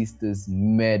 Dave Easter's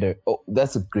murder. Oh,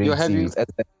 that's a great series.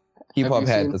 Hip Hop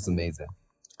Head, that's amazing.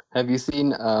 Have you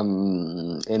seen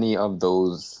any of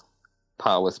those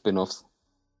Power spin-offs?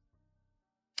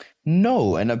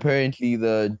 No, and apparently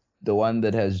the one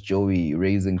that has Joey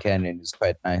raising Cannon is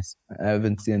quite nice. I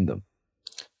haven't seen them.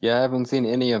 Yeah, I haven't seen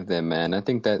any of them, man. I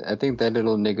think that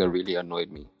little nigga really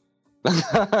annoyed me.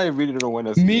 I really don't want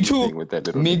to see anything with that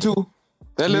little nigga.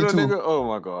 That little nigga, oh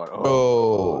my god.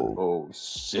 Oh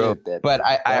shit. Bro. But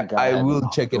I will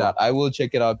check it out. I will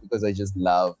check it out because I just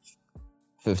love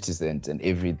 50 Cent and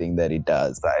everything that he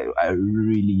does. I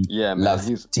really love.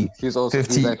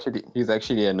 He's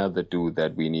actually another dude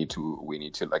that we need to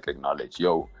like acknowledge.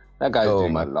 Yo, that guy's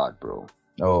doing a lot, bro.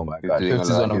 Oh my God.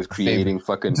 He's creating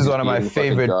fucking. This is one of my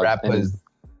favorite rappers.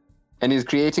 And he's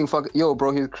creating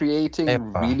he's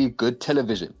creating really good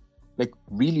television. Like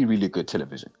really, really good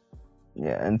television.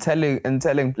 Yeah, and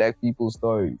telling black people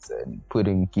stories and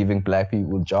giving black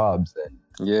people jobs and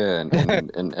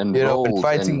and you know, and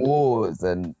fighting wars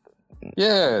and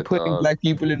putting black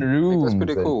people in rooms. That's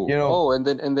pretty cool. You know, and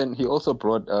then he also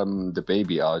brought the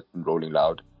baby out in Rolling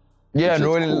Loud. Yeah,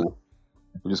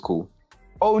 which is cool.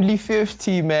 Only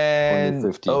 50, man.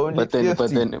 Only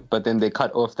 50. But then they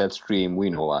cut off that stream. We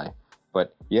know why.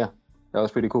 But yeah, that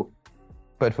was pretty cool.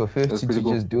 But for 50 to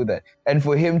just do that, and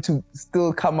for him to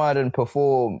still come out and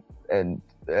perform, and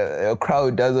a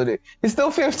crowd does it. He's still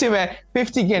 50, man.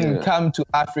 50 can come to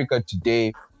Africa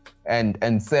today,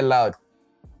 and sell out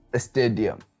a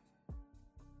stadium.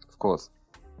 Of course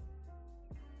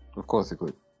he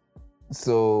could.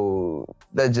 So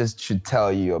that just should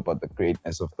tell you about the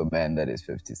greatness of the man that is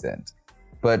 50 Cent.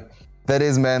 But that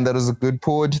was a good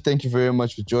pod. Thank you very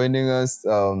much for joining us.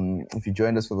 If you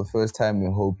joined us for the first time,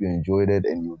 we hope you enjoyed it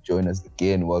and you'll join us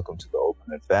again. Welcome to the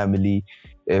Open family.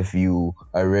 If you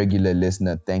are a regular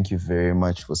listener, thank you very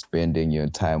much for spending your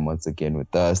time once again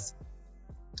with us.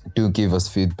 Do give us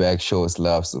feedback, show us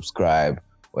love, subscribe,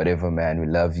 whatever, man. We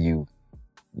love you.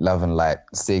 Love and light.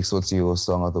 Six, what's your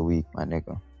song of the week, my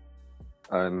nigga?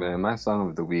 My song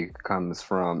of the week comes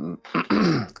from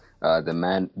the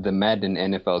Madden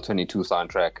NFL 22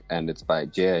 soundtrack, and it's by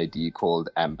JID called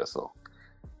Ambassel.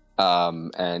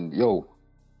 And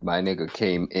my nigga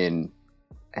came in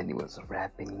and he was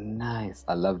rapping nice.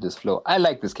 I love this flow. I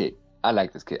like this kid. I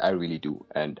really do.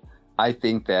 And I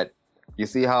think that, you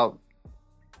see how,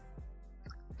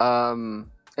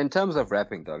 in terms of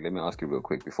rapping, dog, let me ask you real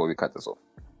quick before we cut this off.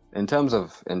 In terms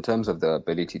of the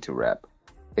ability to rap,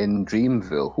 in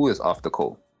Dreamville, who is After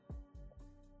Cole?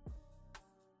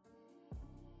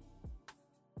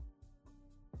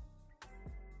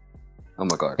 Oh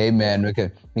my God. Hey man, we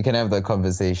can have that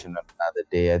conversation another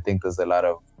day. I think there's a lot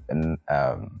of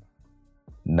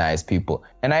nice people.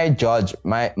 And I judge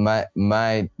my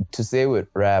to say with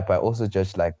rap, I also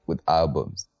judge like with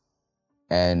albums.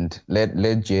 And let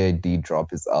JID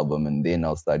drop his album and then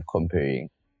I'll start comparing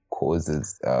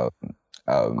Cause's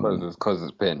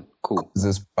Cause's pen. Cool.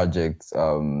 Cause's projects,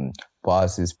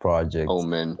 Boss's projects,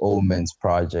 Omen's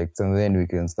projects, and then we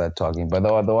can start talking. But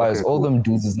otherwise, all them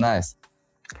dudes is nice.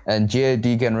 And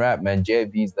JID can rap, man.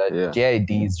 JID is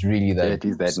really that. JID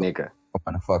is that nigga. I'm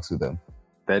gonna fucks with them.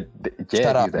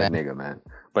 JID is that nigga, man.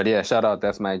 But yeah, shout out.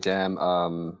 That's my jam.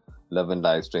 Love and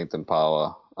life, strength and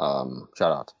power.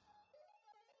 Shout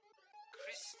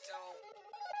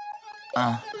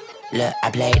out. Look,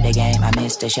 I played the game, I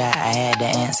missed the shot. I had the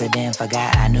answer, then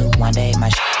forgot. I knew one day my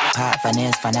pop for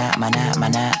this, for not,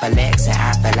 for Lex, and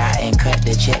I fell out and cut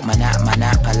the check.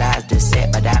 Monopolize the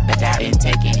set, but I been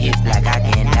taking hits like I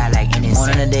can die like any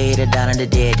one on the day, the down on the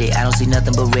dead day. I don't see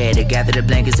nothing but red. I gather the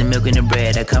blankets and milk and the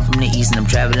bread. I come from the east and I'm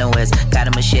traveling west. Got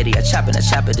a machete, I chop it,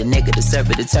 the nigga, the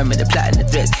surfer, determined, the plot and the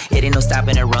threats. It ain't no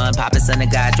stopping the run, popping son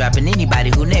of God, dropping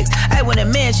anybody who next. I want a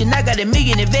mansion, I got $1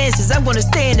 million advances. I'm gonna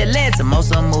stay in Atlanta.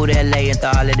 Most of them move to LA and throw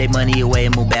all of their money away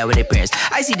and move back with their parents.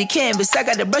 I see the canvas, I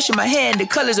got the brush in my hand, the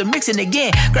colors are mixing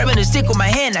again. Grabbing the stick with my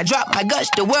hand, I drop my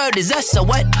guts. The word is us, so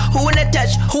what? Who wanna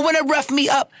touch? Who wanna rough me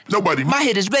up? Nobody. My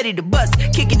hit is ready to bust,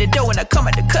 kicking the door when I come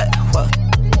at the cut. Whoa.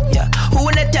 Yeah. Who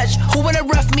wanna touch? Who wanna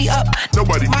rough me up?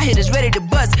 Nobody. My hit is ready to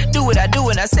bust. Do what I do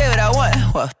and I say what I want.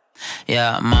 Whoa.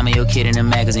 Yeah, mama, your kid in the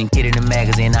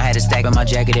magazine. I had a stack on my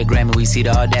jacket at Grammy. We see the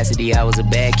audacity. I was a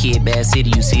bad kid, bad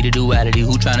city. You see the duality.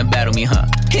 Who tryna battle me, huh?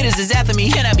 Hitters is after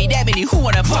me, and I be that many. Who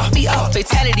wanna fuck me up?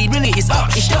 Fatality really is up.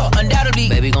 It's up, undoubtedly.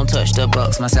 Baby gon' touch the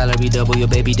bucks. My salary double. Your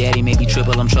baby daddy maybe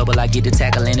triple. I'm trouble. I get the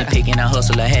tackle and the pick and I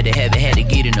hustle. I had to have it, had to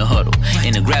get in the huddle.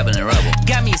 In the gravel and rubble.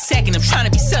 Got me a second, I'm trying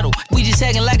to be subtle. We just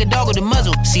acting like a dog with a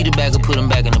muzzle. See the bagger, put him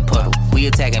back in the puddle. We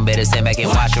attacking, better stand back and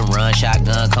watch him run.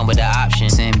 Shotgun come with the option.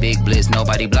 Send big blitz,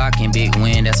 nobody blocking. Big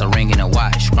win, that's a ring and a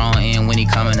watch. Strong in when he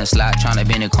come in the slot. Tryna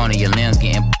bend the corner, your limbs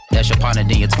getting. That's your partner,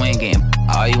 then your twin game.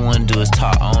 All you wanna do is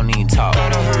talk, I don't need talk.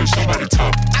 Thought I heard somebody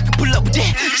talk. I can pull up with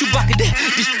that, Chewbacca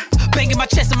that. Banging my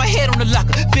chest and my head on the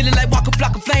locker. Feeling like Walker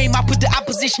Flock of Flame. I put the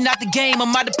opposition out the game.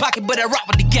 I'm out the pocket, but I rock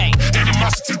with the game.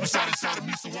 Animosity was out of time.